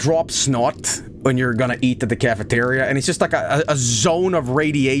probably drop snot when you're gonna eat at the cafeteria, and it's just like a zone of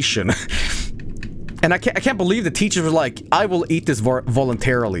radiation. And I can't believe the teachers were like, I will eat this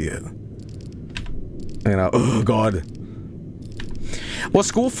voluntarily. You know, oh god. Was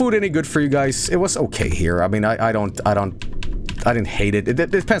school food any good for you guys? It was okay here. I mean, I didn't hate it. It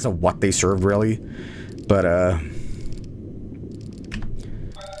depends on what they served, really. But,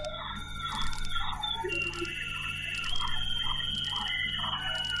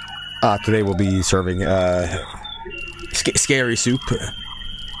 today we'll be serving, scary soup.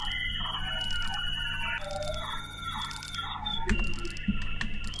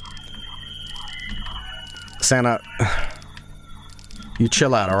 Santa... You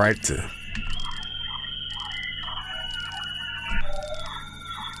chill out, alright?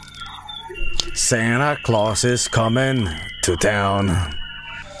 Santa Claus is coming to town.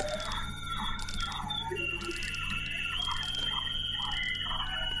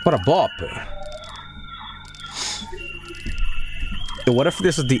 What a bop. What if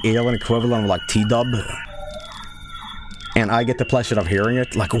this is the alien equivalent of like T-Dub? And I get the pleasure of hearing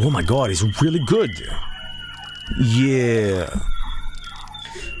it? Like, oh my god, he's really good. Yeah.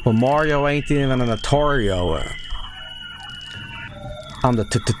 Well, Mario ain't even an Notario. I'm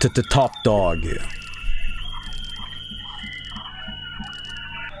the top dog.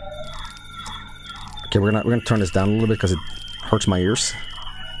 Okay, we're gonna turn this down a little bit because it hurts my ears.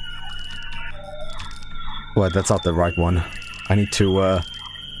 What? That's not the right one. I need to.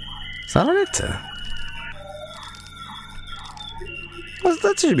 Is that on it? Well,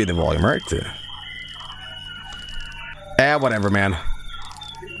 that should be the volume, right? Whatever, man.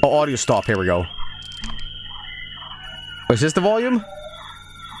 Oh, audio stop. Here we go. Is this the volume?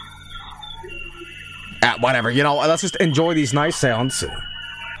 Whatever. You know, let's just enjoy these nice sounds.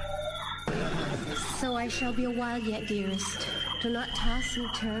 So I shall be a while yet, dearest. Do not toss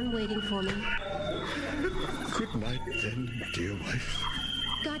and turn waiting for me. Good night, then, dear wife.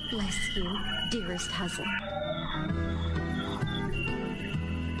 God bless you, dearest husband.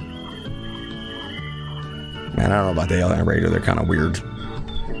 Man, I don't know about the alien radio. They're kind of weird.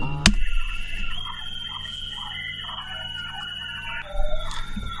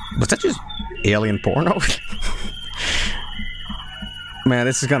 Was that just alien porno? Man,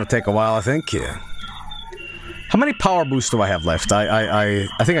 this is gonna take a while, I think. Yeah. How many power boosts do I have left? I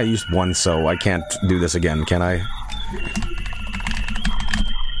think I used one, so I can't do this again, can I?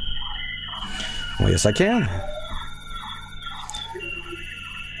 Well, yes, I can.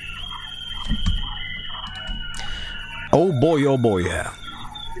 Oh boy, yeah.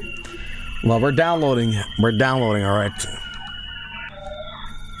 Well, we're downloading. We're downloading, alright.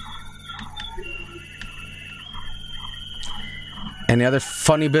 Any other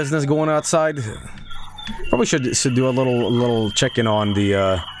funny business going outside? Probably should do a little check-in on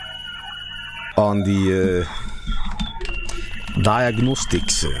the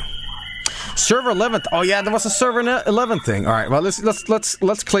diagnostics. Server 11th. Oh yeah, there was a server 11 thing. All right. Well, let's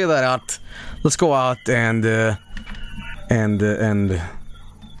clear that out. Let's go out and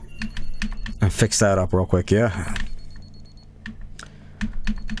fix that up real quick. Yeah.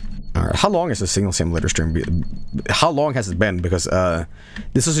 All right. How long is the single simulator stream? How long has it been? Because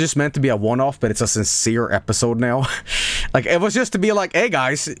this was just meant to be a one-off, but it's a sincere episode now. Like it was just to be like, hey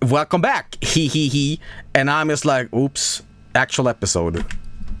guys, welcome back. He. And I'm just like, oops, actual episode.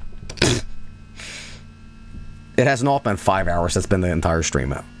 It has not been 5 hours. That's been the entire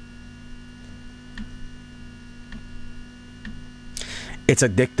stream out. It's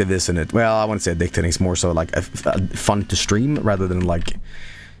addictive, isn't it? Well, I wouldn't say addictive. It's more so like fun to stream rather than like,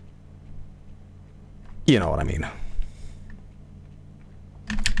 you know what I mean.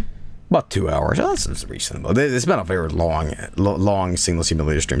 About 2 hours. Oh, that's reasonable. It's been a very long single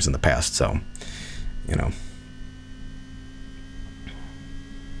simulator streams in the past, so you know.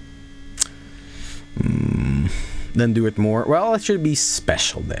 Then do it more. Well, it should be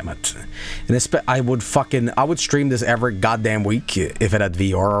special, damn it. And I would stream this every goddamn week if it had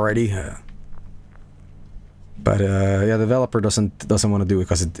VR already. But yeah, the developer doesn't want to do it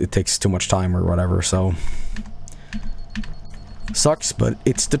because it takes too much time or whatever. So sucks, but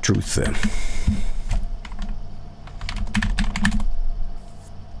it's the truth.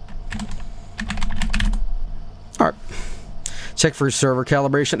 All right. Check for server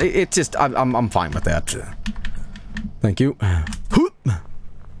calibration. It's just I'm fine with that. Thank you.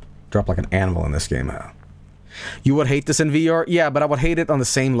 Drop like an animal in this game. You would hate this in VR? Yeah, but I would hate it on the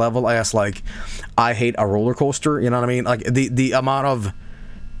same level as, like, I hate a roller coaster, you know what I mean? Like, the amount of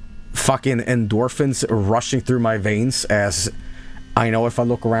fucking endorphins rushing through my veins as I know if I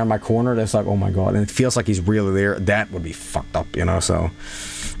look around my corner, that's like, oh my god, and it feels like he's really there. That would be fucked up, you know, so...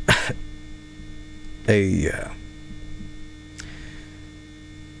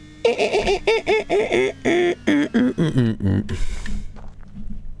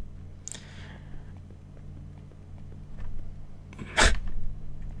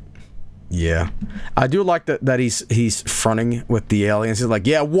 Yeah, I do like that he's fronting with the aliens. He's like,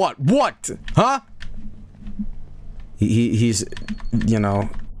 yeah, what, huh? He's, you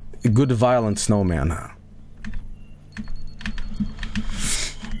know, a good violent snowman. All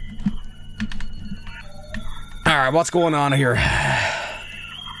right, what's going on here?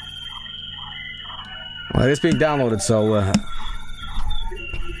 Well, it's being downloaded, so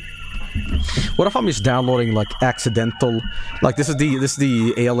what if I'm just downloading like accidental, like this is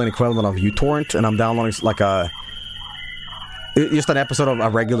the alien equivalent of uTorrent, and I'm downloading like just an episode of a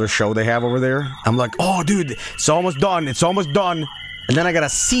regular show they have over there. I'm like, oh dude, it's almost done, and then I gotta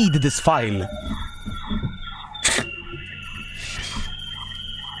seed this file.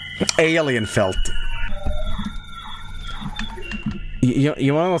 Alien felt.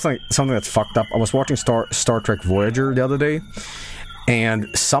 You want to know something that's fucked up? I was watching Star Trek Voyager the other day, and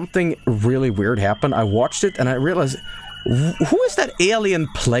something really weird happened. I watched it, and I realized, who is that alien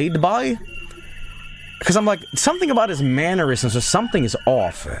played by? Because I'm like, something about his mannerisms or something is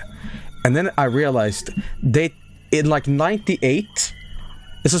off. And then I realized, in like 98,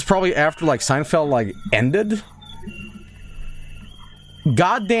 this is probably after like Seinfeld like ended.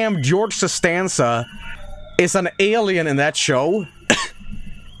 Goddamn George Costanza is an alien in that show.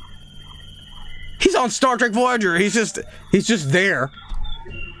 He's on Star Trek Voyager. He's just there.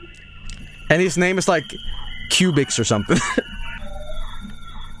 And his name is like Cubics or something.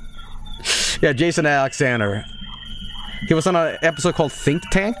 Yeah, Jason Alexander. He was on an episode called Think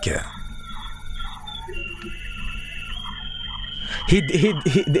Tank.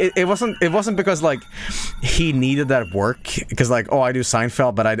 It wasn't because like he needed that work, because like, oh, I do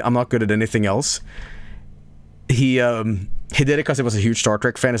Seinfeld, but I'm not good at anything else. He did it because he was a huge Star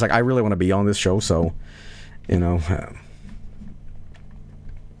Trek fan. It's like, I really want to be on this show, so, you know.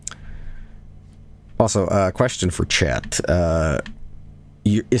 Also, question for chat.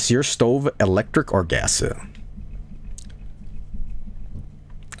 Is your stove electric or gas?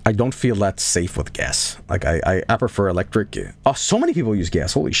 I don't feel that safe with gas. Like, I prefer electric. Oh, so many people use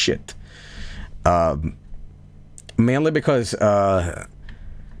gas. Holy shit. Mainly because,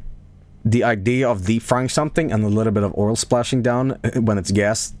 the idea of deep frying something and a little bit of oil splashing down when it's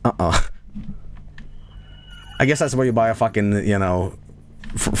gas, I guess that's where you buy a fucking, you know,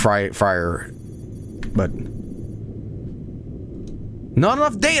 fryer. But Not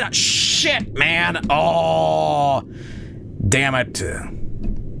enough data. Shit, man. Oh, damn it.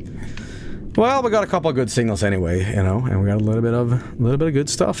 Well, we got a couple of good signals anyway, you know, and we got a little bit of good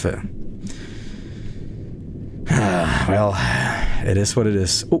stuff. Well, it is what it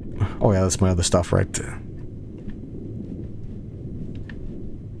is. Oh yeah, that's my other stuff, right?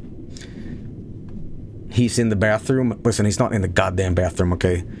 He's in the bathroom. Listen, he's not in the goddamn bathroom,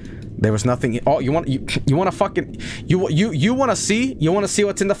 okay? There was nothing. Oh, you want to fucking you want to see? You want to see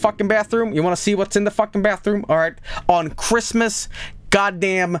what's in the fucking bathroom? You want to see what's in the fucking bathroom? All right. On Christmas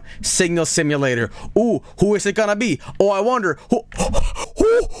goddamn signal simulator. Ooh, who is it gonna be? Oh, I wonder. Who?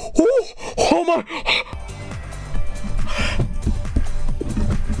 Oh my.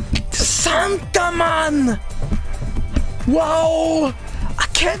 Santa man! Wow! I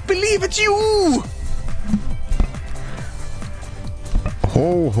can't believe it's you!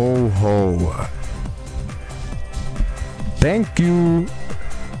 Ho, ho, ho. Thank you.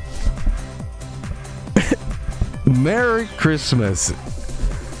 Merry Christmas.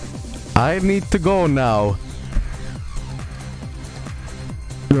 I need to go now.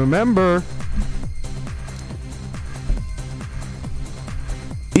 Remember,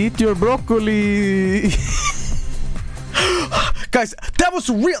 eat your broccoli. Guys, that was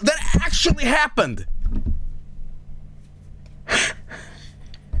real. That actually happened.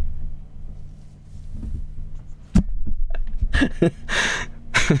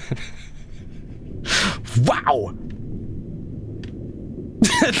 Wow.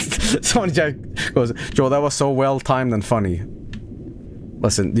 Someone goes, Joe, that was so well timed and funny.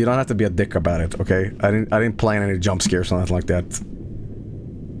 Listen, you don't have to be a dick about it, okay? I didn't plan any jump scares or nothing like that.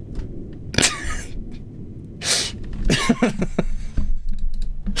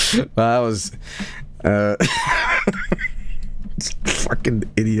 That was fucking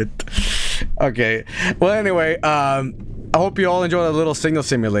idiot. Okay. Well, anyway, I hope you all enjoy the little signal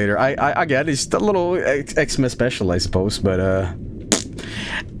simulator. I get it. It's a little Xmas special, I suppose, but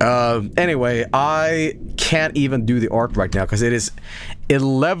anyway, I can't even do the art right now because it is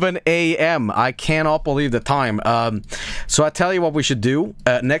 11 a.m. I cannot believe the time. So I tell you what we should do.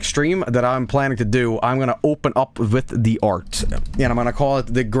 Next stream that I'm planning to do, I'm gonna open up with the art, and I'm gonna call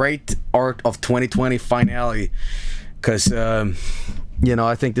it the Great Art of 2020 Finale, because you know,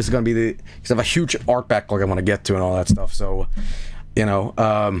 I think this is gonna be the, because I have a huge art backlog I want to get to and all that stuff. So, you know,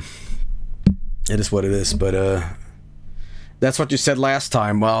 it is what it is. But that's what you said last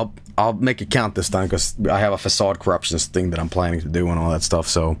time. Well, I'll make it count this time because I have a facade corruptions thing that I'm planning to do and all that stuff.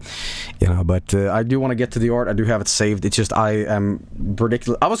 So, you know, but I do want to get to the art. I do have it saved. It's just I am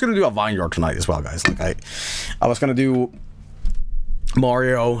ridiculous. I was gonna do a Vineyard tonight as well, guys. Like I was gonna do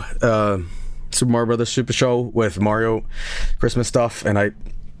Mario. Super Mario Brothers Super Show with Mario Christmas stuff, and I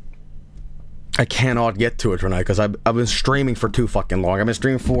cannot get to it tonight because I've been streaming for too fucking long. I've been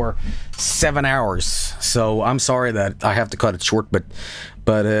streaming for 7 hours, so I'm sorry that I have to cut it short. But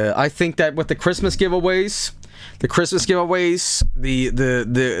I think that with the Christmas giveaways, the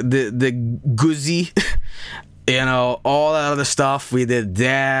goozy, you know, all that other stuff, we did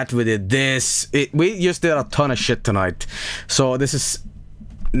that, we did this. We just did a ton of shit tonight, so this is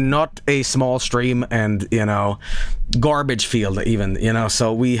not a small stream, and you know, garbage field even, you know,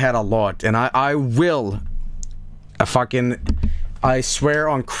 so we had a lot, and I will I swear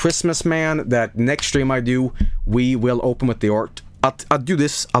on Christmas, man, that next stream I do, we will open with the art. I'll do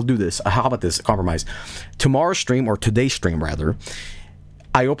this. How about this compromise? Tomorrow's stream, or today's stream rather,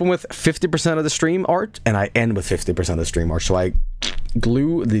 I open with 50% of the stream art and I end with 50% of the stream art, so I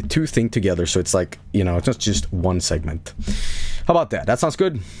glue the two things together, so it's like, you know, it's not just one segment. How about that? That sounds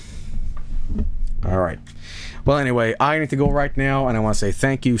good. All right. Well, anyway, I need to go right now, and I want to say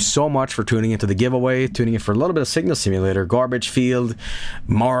thank you so much for tuning into the giveaway, tuning in for a little bit of Signal Simulator, Garbage Field,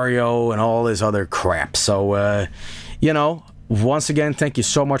 Mario, and all this other crap. So, you know, once again, thank you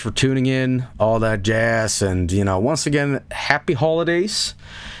so much for tuning in, all that jazz, and, you know, once again, happy holidays.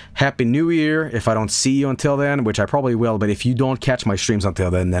 Happy New Year, if I don't see you until then, which I probably will, but if you don't catch my streams until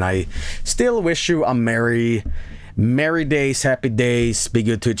then I still wish you a merry days, happy days, be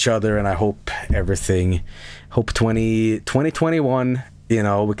good to each other, and I hope 2021, you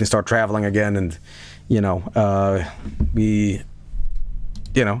know, we can start traveling again, and, you know,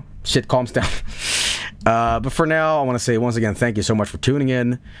 shit calms down. But for now, I want to say once again, thank you so much for tuning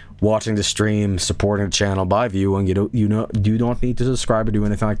in, watching the stream, supporting the channel by viewing. You don't need to subscribe or do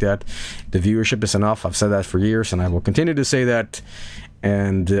anything like that. The viewership is enough. I've said that for years, and I will continue to say that,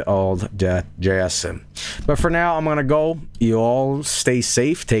 and all that jazz. But for now, I'm gonna go. You all stay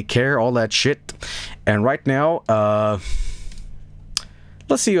safe, take care, all that shit. And right now,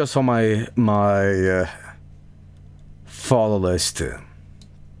 let's see what's on my follow list.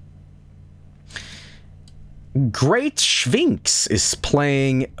 Great Sphinx is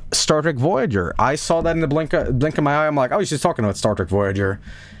playing Star Trek Voyager. I saw that in the blink of my eye. I'm like, oh, she's talking about Star Trek Voyager.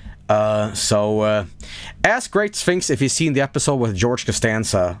 So ask Great Sphinx if you've seen the episode with George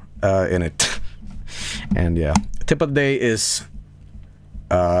Costanza in it. And yeah, tip of the day is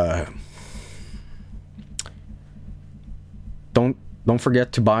don't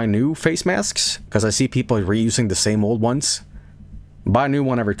forget to buy new face masks, because I see people reusing the same old ones. Buy a new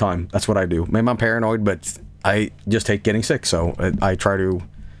one every time. That's what I do. Maybe I'm paranoid, but I just hate getting sick, so I try to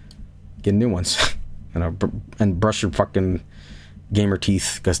get new ones. And brush your fucking gamer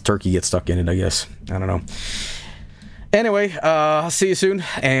teeth, because turkey gets stuck in it, I guess. I don't know. Anyway, I'll see you soon,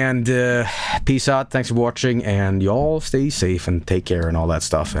 and peace out. Thanks for watching, and y'all stay safe and take care and all that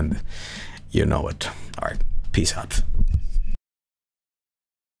stuff, and you know it. Alright, peace out.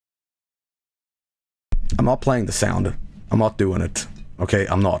 I'm not playing the sound. I'm not doing it. Okay,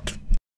 I'm not.